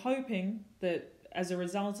we're hoping that as a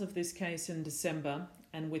result of this case in December,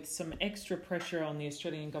 and with some extra pressure on the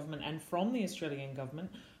Australian government and from the Australian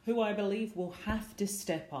government, who I believe will have to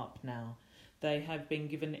step up now. They have been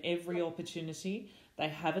given every opportunity. They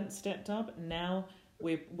haven't stepped up. Now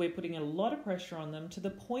we're putting a lot of pressure on them, to the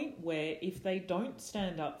point where if they don't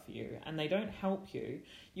stand up for you and they don't help you,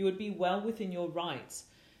 you would be well within your rights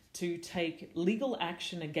to take legal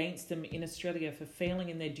action against them in Australia for failing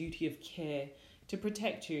in their duty of care to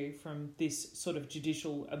protect you from this sort of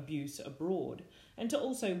judicial abuse abroad, and to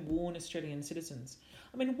also warn Australian citizens.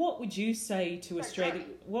 I mean, what would you say to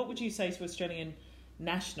Australian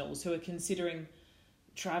nationals who are considering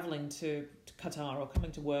travelling to Qatar or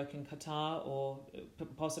coming to work in Qatar or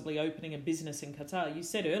possibly opening a business in Qatar? You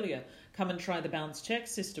said earlier, come and try the bounce check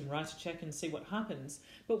system, write a check and see what happens.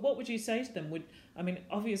 But what would you say to them?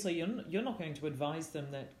 Obviously you're not going to advise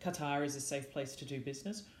them that Qatar is a safe place to do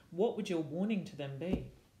business. What would your warning to them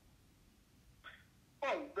be?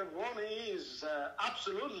 Well, the warning is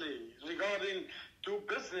absolutely regarding do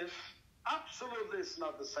business. Absolutely, it's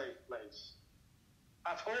not a safe place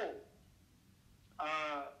at all.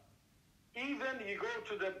 Even you go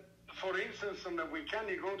to for instance, on the weekend,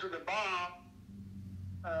 you go to the bar,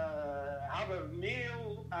 have a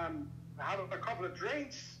meal, and have a couple of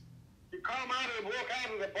drinks. You come out and walk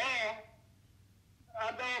out of the bar,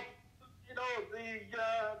 and the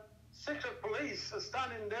secret police are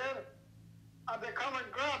standing there, and they come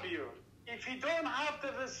and grab you. If you don't have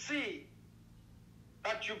the receipt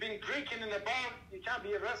that you've been drinking in the bar, you can't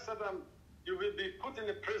be arrested and you will be put in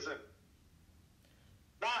a prison.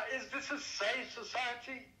 Now, is this a safe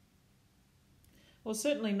society? Well,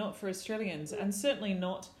 certainly not for Australians, and certainly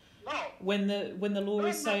not no. when the law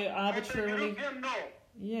is so arbitrarily. European, no.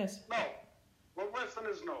 Yes. No. Well,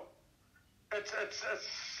 Westerners, no. It's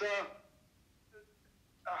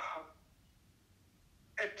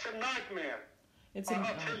a nightmare. I'll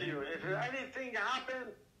tell you, if anything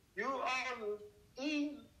happens, you are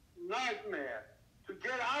in nightmare. To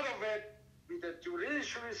get out of it with the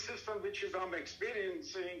judiciary system, which is I'm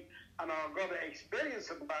experiencing, and I've got to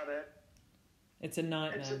experience about it. It's a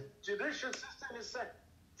nightmare. It's a judicial system. It's a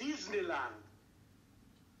Disneyland.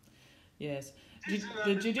 Yes.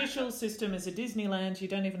 The judicial system is a Disneyland. You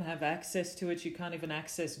don't even have access to it. You can't even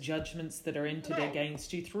access judgments that are entered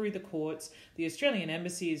against you through the courts. The Australian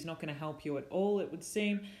Embassy is not going to help you at all, it would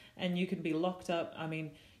seem, and you can be locked up. I mean,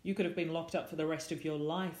 you could have been locked up for the rest of your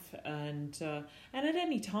life, and at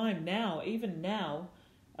any time now, even now,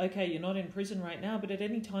 okay, you're not in prison right now, but at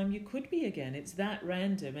any time you could be again. It's that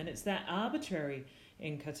random and it's that arbitrary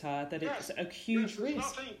in Qatar that it's a huge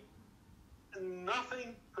risk.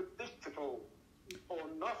 Nothing predictable, or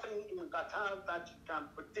nothing in Qatar that you can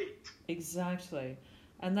predict. Exactly.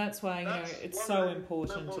 And that's why it's so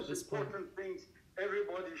important at this point. One of the important things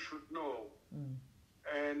everybody should know. Mm.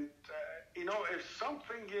 And, if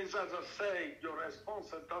something is, as I say, your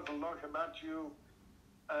sponsor doesn't like about you,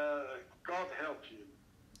 God help you.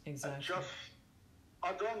 Exactly.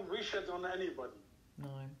 I don't wish it on anybody. No.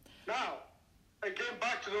 Now, again,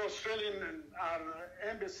 back to the Australian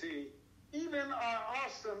embassy. Even I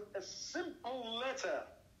asked them a simple letter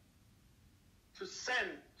to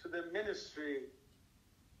send to the ministry.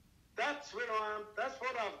 That's what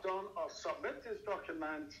I've done. I've submitted this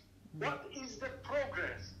document. What is the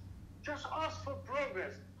progress? Just ask for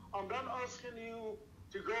progress. I'm not asking you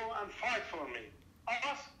to go and fight for me.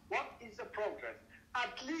 Ask what is the progress.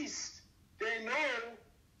 At least they know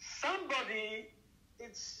somebody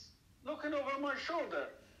is looking over my shoulder.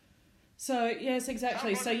 So yes,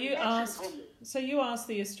 exactly. So you asked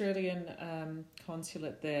the Australian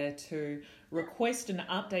consulate there to request an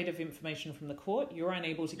update of information from the court. You're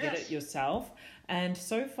unable to get it yourself, and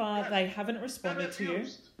so far they haven't responded to you.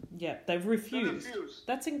 Yeah, they've refused.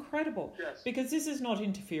 That's incredible. Yes. Because this is not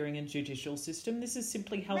interfering in judicial system. This is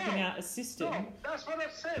simply helping out assisting. No, that's what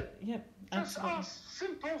I said. Yeah, Just absolutely. ask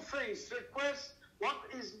simple things. Request, what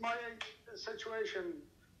is my situation?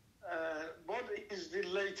 What is the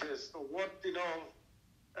latest? Or what,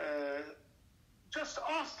 just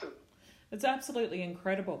ask them. It's absolutely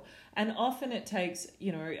incredible. And often it takes,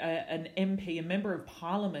 an MP, a member of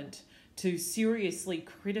parliament, to seriously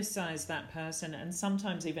criticise that person and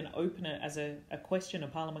sometimes even open it as a question, a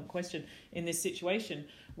parliament question in this situation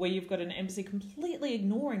where you've got an embassy completely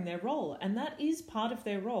ignoring their role. And that is part of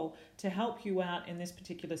their role, to help you out in this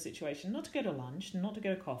particular situation, not to go to lunch, not to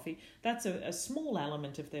go to coffee. That's a small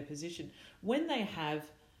element of their position. When they have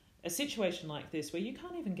a situation like this where you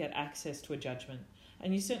can't even get access to a judgment,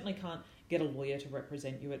 and you certainly can't get a lawyer to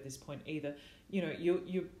represent you at this point either,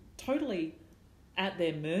 you're totally at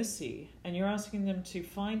their mercy, and you're asking them to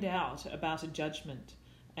find out about a judgment,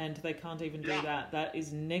 and they can't even do that. That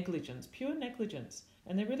is negligence, pure negligence,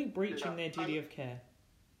 and they're really breaching their duty of care.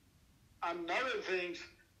 Another thing,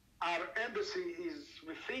 our embassy is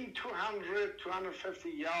within 200, 250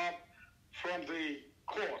 yards from the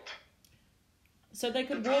court. So they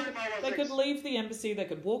could leave the embassy, they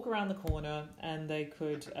could walk around the corner, and they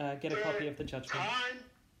could get a copy of the judgment.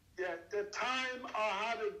 The time I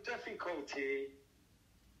had a difficulty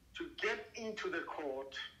to get into the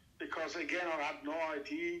court, because again I had no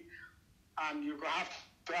ID, and you have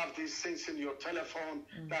to have these things in your telephone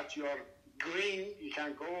that you're green, you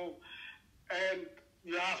can go, and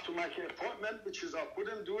you have to make an appointment, which is I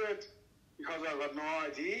couldn't do it because I got no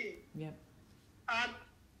ID. Yeah. And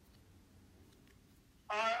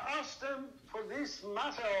I asked them for this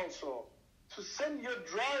matter also to send your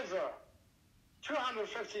driver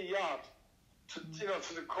 250 yards to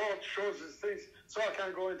the court, shows these things, so I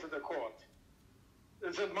can go into the court.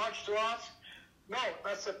 Is it much to ask? No,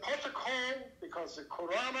 that's a protocol, because the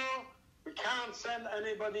corona, we can't send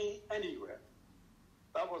anybody anywhere.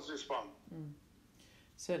 That was this one.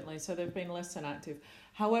 Certainly, so they've been less than active.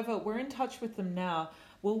 However, we're in touch with them now.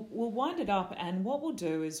 We'll wind it up, and what we'll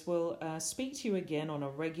do is we'll speak to you again on a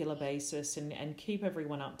regular basis and keep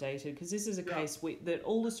everyone updated, because this is a case that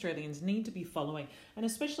all Australians need to be following, and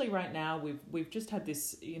especially right now we've just had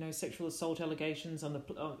this sexual assault allegations on the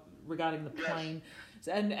regarding the plane,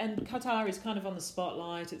 and Qatar is kind of on the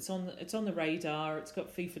spotlight. It's on the radar. It's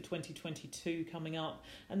got FIFA 2022 coming up,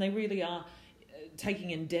 and they really are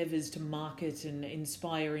taking endeavours to market and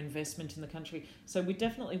inspire investment in the country. So we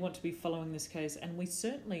definitely want to be following this case, and we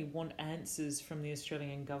certainly want answers from the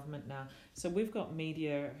Australian government now. So we've got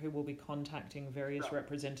media who will be contacting various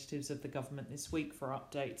representatives of the government this week for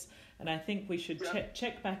updates, and I think we should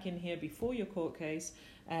check back in here before your court case,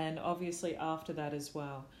 and obviously after that as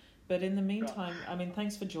well. But in the meantime,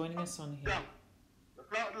 thanks for joining us on here.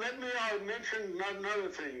 Now, let me mention another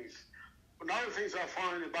things. Another things I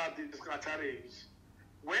find about these Qataris,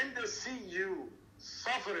 when they see you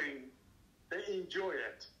suffering, they enjoy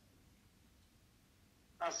it.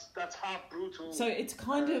 That's how brutal. So it's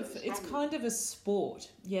kind of a sport.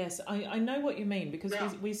 Yes, I know what you mean, because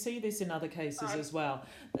we see this in other cases as well.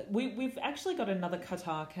 We've actually got another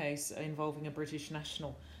Qatar case involving a British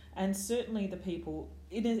national. And certainly the people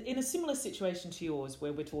in a similar situation to yours,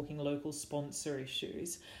 where we're talking local sponsor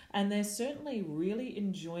issues, and they're certainly really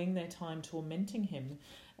enjoying their time tormenting him.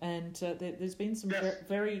 And there's been some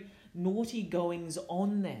very naughty goings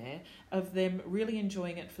on there of them really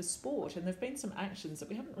enjoying it for sport. And there have been some actions that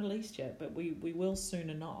we haven't released yet, but we will soon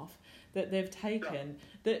enough, that they've taken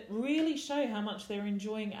that really show how much they're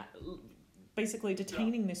enjoying basically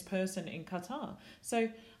detaining this person in Qatar. So,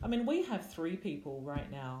 we have 3 people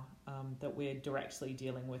right now that we're directly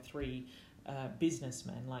dealing with, 3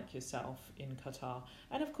 businessmen like yourself in Qatar.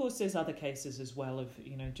 And of course, there's other cases as well of,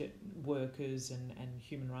 workers and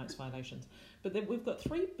human rights violations. But then we've got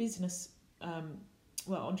 3 business,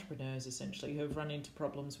 entrepreneurs essentially, who have run into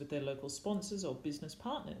problems with their local sponsors or business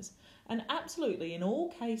partners. And absolutely, in all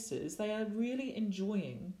cases, they are really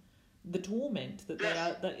enjoying the torment that they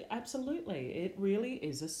are. That absolutely, it really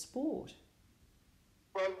is a sport.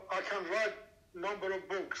 Well, I can write a number of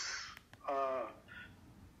books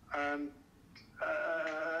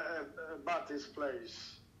about this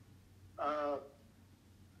place. For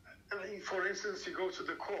instance, you go to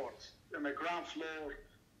the court on the ground floor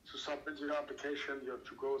to submit your application. You have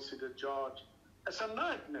to go see the judge. It's a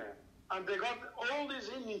nightmare, and they got all these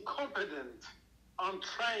incompetent,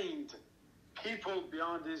 untrained people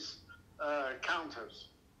behind these counters.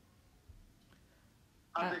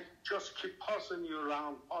 And they just keep passing you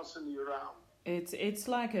around. It's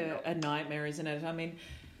like a nightmare, isn't it? I mean,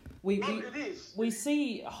 it is. We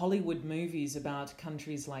see Hollywood movies about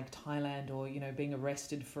countries like Thailand or, being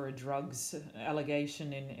arrested for a drugs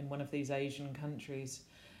allegation in one of these Asian countries.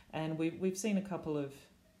 And we've seen a couple of,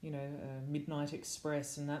 Midnight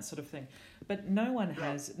Express and that sort of thing. But no one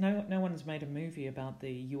has, no one's made a movie about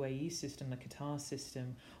the UAE system, the Qatar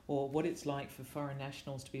system, or what it's like for foreign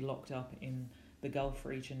nationals to be locked up in the Gulf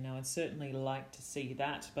region. Now, I'd certainly like to see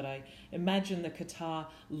that, but I imagine the Qatar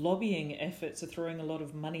lobbying efforts are throwing a lot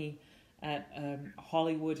of money at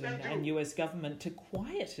Hollywood and US government to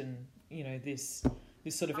quieten, this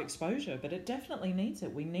sort of exposure. But it definitely needs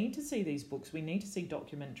it. We need to see these books. We need to see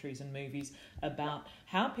documentaries and movies about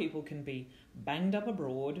how people can be banged up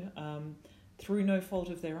abroad through no fault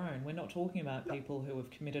of their own. We're not talking about people who have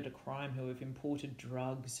committed a crime, who have imported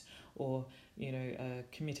drugs or,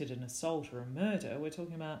 committed an assault or a murder. We're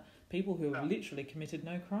talking about people who have literally committed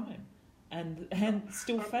no crime and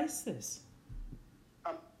still face this.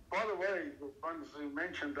 By the way, once you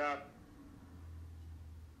mentioned that,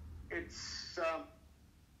 it's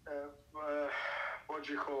what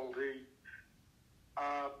you call the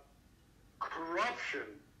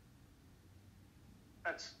corruption.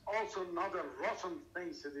 That's also another rotten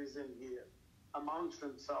things that is in here amongst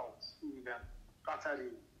themselves, even Qatari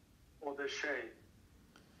or the Sheikh.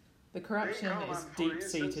 The corruption is a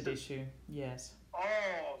deep-seated issue, yes.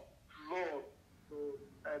 Oh, Lord,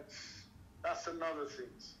 that's another thing.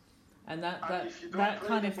 And that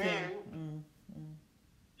kind of thing.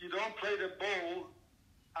 You don't play the ball,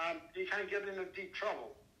 you can get in a deep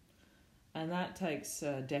trouble. And that takes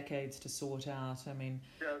decades to sort out. I mean,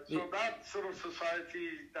 that sort of society,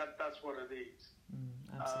 that's what it is.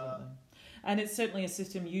 Absolutely. And it's certainly a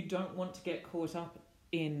system you don't want to get caught up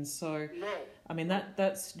in. So, no. I mean,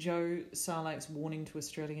 that's Joe Sarlac's warning to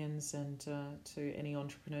Australians and to any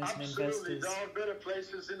entrepreneurs and investors. Absolutely, there are better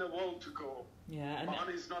places in the world to go. Yeah, and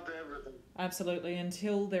money's not everything. Absolutely.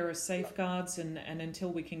 Until there are safeguards and until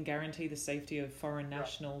we can guarantee the safety of foreign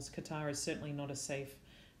nationals, Qatar is certainly not a safe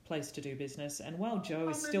place to do business. And while Joe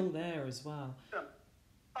is still there as well. Yeah.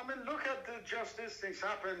 I mean, look at just these things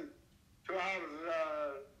happen to our,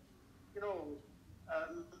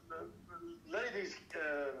 ladies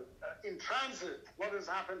in transit. What has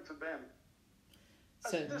happened to them?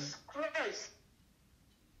 That's disgrace.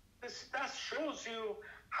 That shows you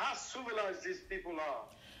how civilized these people are.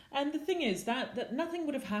 And the thing is that nothing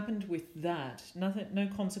would have happened with that. No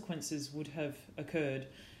consequences would have occurred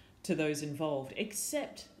to those involved,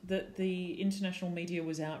 except that the international media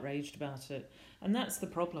was outraged about it. And that's the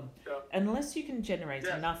problem. Yeah. Unless you can generate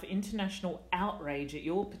enough international outrage at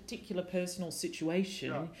your particular personal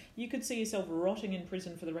situation, you could see yourself rotting in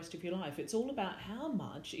prison for the rest of your life. It's all about how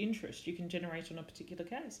much interest you can generate on a particular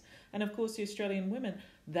case. And of course, the Australian women,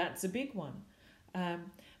 that's a big one.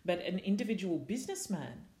 But an individual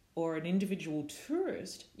businessman or an individual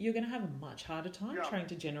tourist, you're going to have a much harder time trying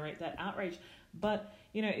to generate that outrage. But,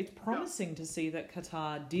 it's promising to see that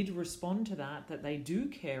Qatar did respond to that they do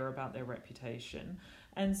care about their reputation.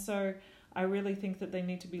 And so I really think that they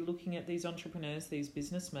need to be looking at these entrepreneurs, these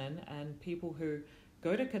businessmen and people who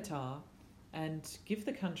go to Qatar and give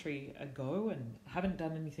the country a go and haven't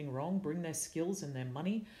done anything wrong, bring their skills and their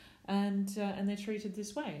money, and they're treated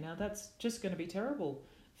this way. Now, that's just going to be terrible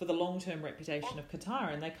for the long-term reputation of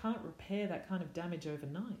Qatar, and they can't repair that kind of damage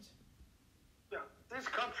overnight. Yeah, this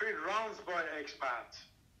country runs by expats.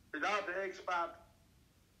 Without the expat,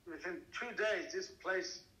 within 2 days, this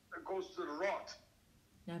place goes to the rot.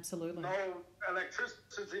 Absolutely. No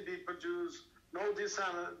electricity be produced, no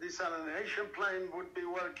desalination plant would be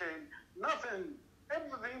working, nothing.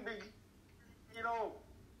 Everything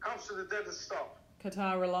comes to the dead stop.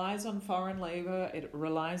 Qatar relies on foreign labour, it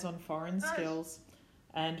relies on foreign skills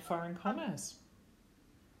and forein commerce.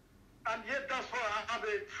 And yet that's how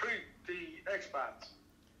they treat the expats.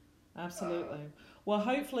 Absolutely. Well,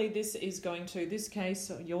 hopefully this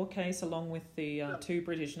case, your case, along with the two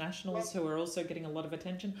British nationals who are also getting a lot of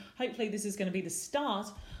attention, hopefully this is going to be the start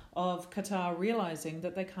of Qatar realising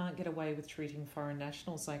that they can't get away with treating foreign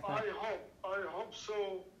nationals like that. I hope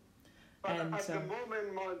so. But at the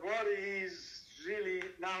moment, my body is really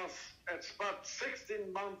now, it's about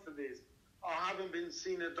 16 months of this. I haven't been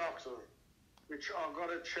seeing a doctor, which I've got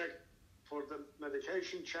to check for the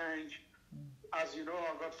medication change. As you know,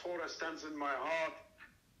 I've got 4 stents in my heart,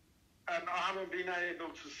 and I haven't been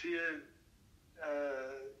able to see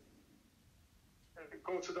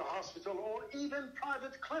go to the hospital or even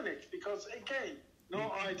private clinics because, again,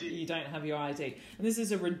 No ID. You don't have your ID. And this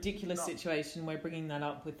is a ridiculous situation. We're bringing that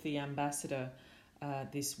up with the ambassador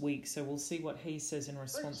this week, so we'll see what he says in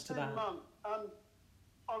response to that. Ma'am, I've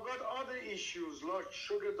got other issues like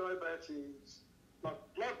sugar, diabetes, like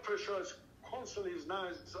blood pressure is constantly and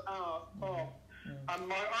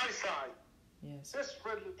my eyesight. Yes.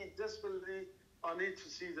 Desperately, I need to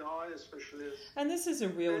see the eye specialist. And this is a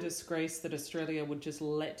real disgrace that Australia would just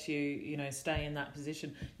let you, stay in that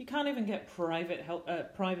position. You can't even get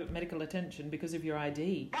private medical attention because of your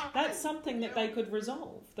ID. That's something that they could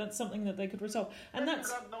resolve. And that's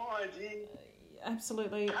got no ID.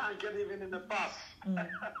 Absolutely. Can't get even in the bus.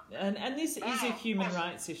 And this is a human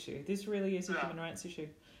rights issue. This really is a human rights issue.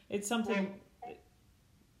 It's something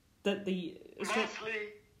that the...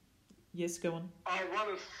 Lastly... Yes, go on. Lastly,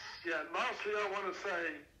 I want to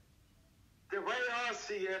say, the way I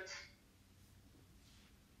see it,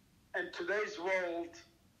 in today's world,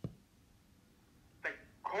 the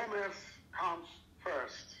commerce comes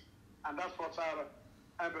first. And that's what our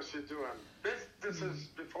embassy doing. This is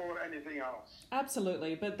before anything else.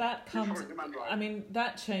 Absolutely, but that comes...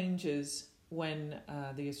 that changes when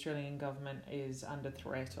the Australian government is under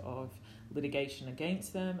threat of litigation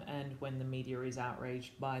against them and when the media is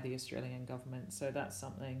outraged by the Australian government. So that's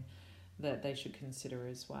something that they should consider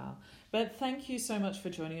as well. But thank you so much for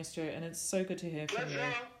joining us, Joe, and it's so good to hear from you.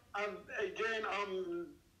 And again, I'm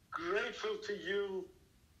grateful to you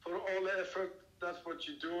for all the effort. That's what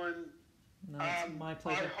you're doing. No, it's my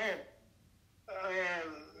pleasure. I hope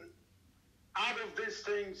out of these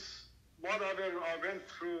things, whatever I went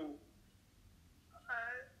through,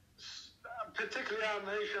 particularly our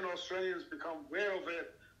nation, Australians, become aware of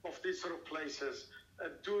it, of these sort of places,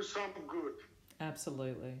 do something good.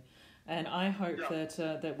 Absolutely. And I hope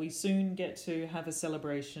that we soon get to have a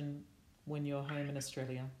celebration when you're home in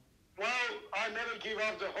Australia. Well, I never give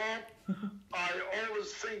up the hope. I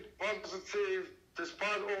always think positive,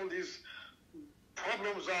 despite all these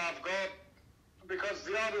problems I've got, because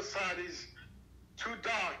the other side is too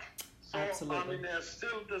dark. So, absolutely.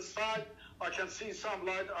 Still the side, I can see some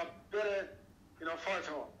light. I better, fight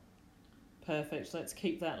on. Perfect. Let's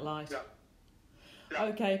keep that light. Yeah.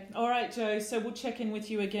 Okay. All right, Joe. So we'll check in with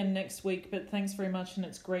you again next week. But thanks very much, and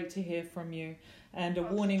it's great to hear from you. And a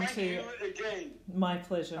warning thank to... you again. My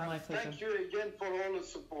pleasure, my pleasure. Thank you again for all the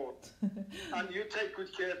support. And you take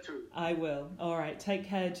good care too. I will. All right. Take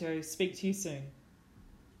care, Joe. Speak to you soon.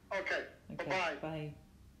 Okay. Bye-bye.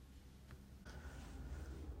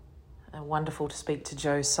 Bye. Wonderful to speak to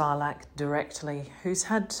Joe Sarlak directly, who's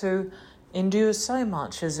had to endure so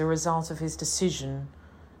much as a result of his decision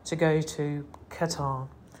to go to Qatar.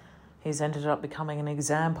 He's ended up becoming an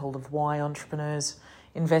example of why entrepreneurs,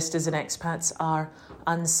 investors and expats are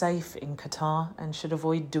unsafe in Qatar and should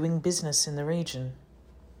avoid doing business in the region.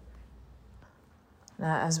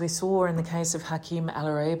 Now, as we saw in the case of Hakeem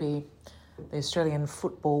El-Arabi, the Australian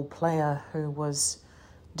football player who was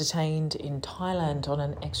detained in Thailand on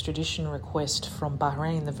an extradition request from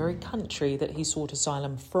Bahrain, the very country that he sought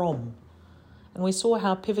asylum from. And we saw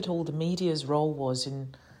how pivotal the media's role was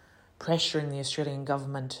in pressuring the Australian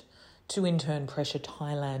government to in turn pressure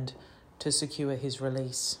Thailand to secure his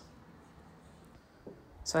release.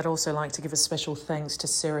 So I'd also like to give a special thanks to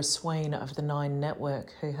Sarah Swain of the Nine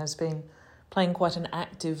Network, who has been playing quite an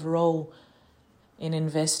active role in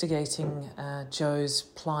investigating Joe's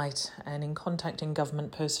plight and in contacting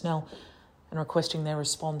government personnel and requesting their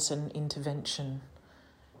response and intervention.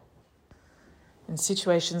 In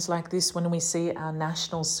situations like this, when we see our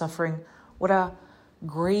nationals suffering what are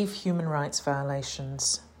grave human rights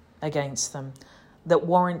violations against them that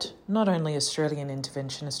warrant not only Australian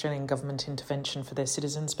government intervention for their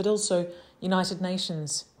citizens, but also United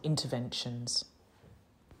Nations interventions.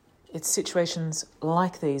 It's situations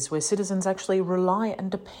like these where citizens actually rely and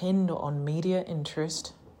depend on media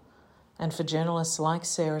interest and for journalists like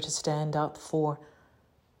Sarah to stand up for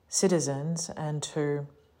citizens and to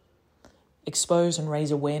expose and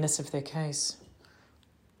raise awareness of their case.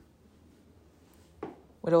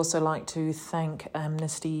 We'd also like to thank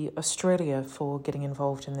Amnesty Australia for getting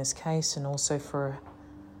involved in this case and also for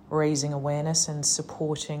raising awareness and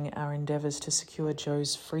supporting our endeavours to secure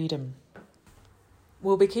Joe's freedom.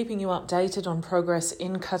 We'll be keeping you updated on progress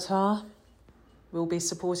in Qatar. We'll be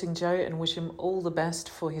supporting Joe and wish him all the best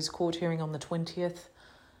for his court hearing on the 20th.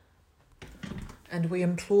 And we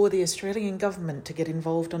implore the Australian government to get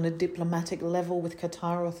involved on a diplomatic level with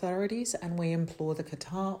Qatar authorities, and we implore the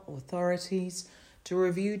Qatar authorities to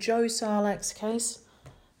review Joe Sarlak's case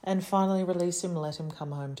and finally release him, let him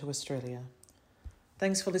come home to Australia.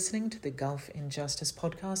 Thanks for listening to the Gulf Injustice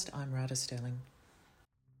podcast. I'm Rada Sterling.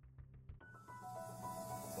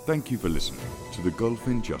 Thank you for listening to the Gulf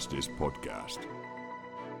Injustice Podcast.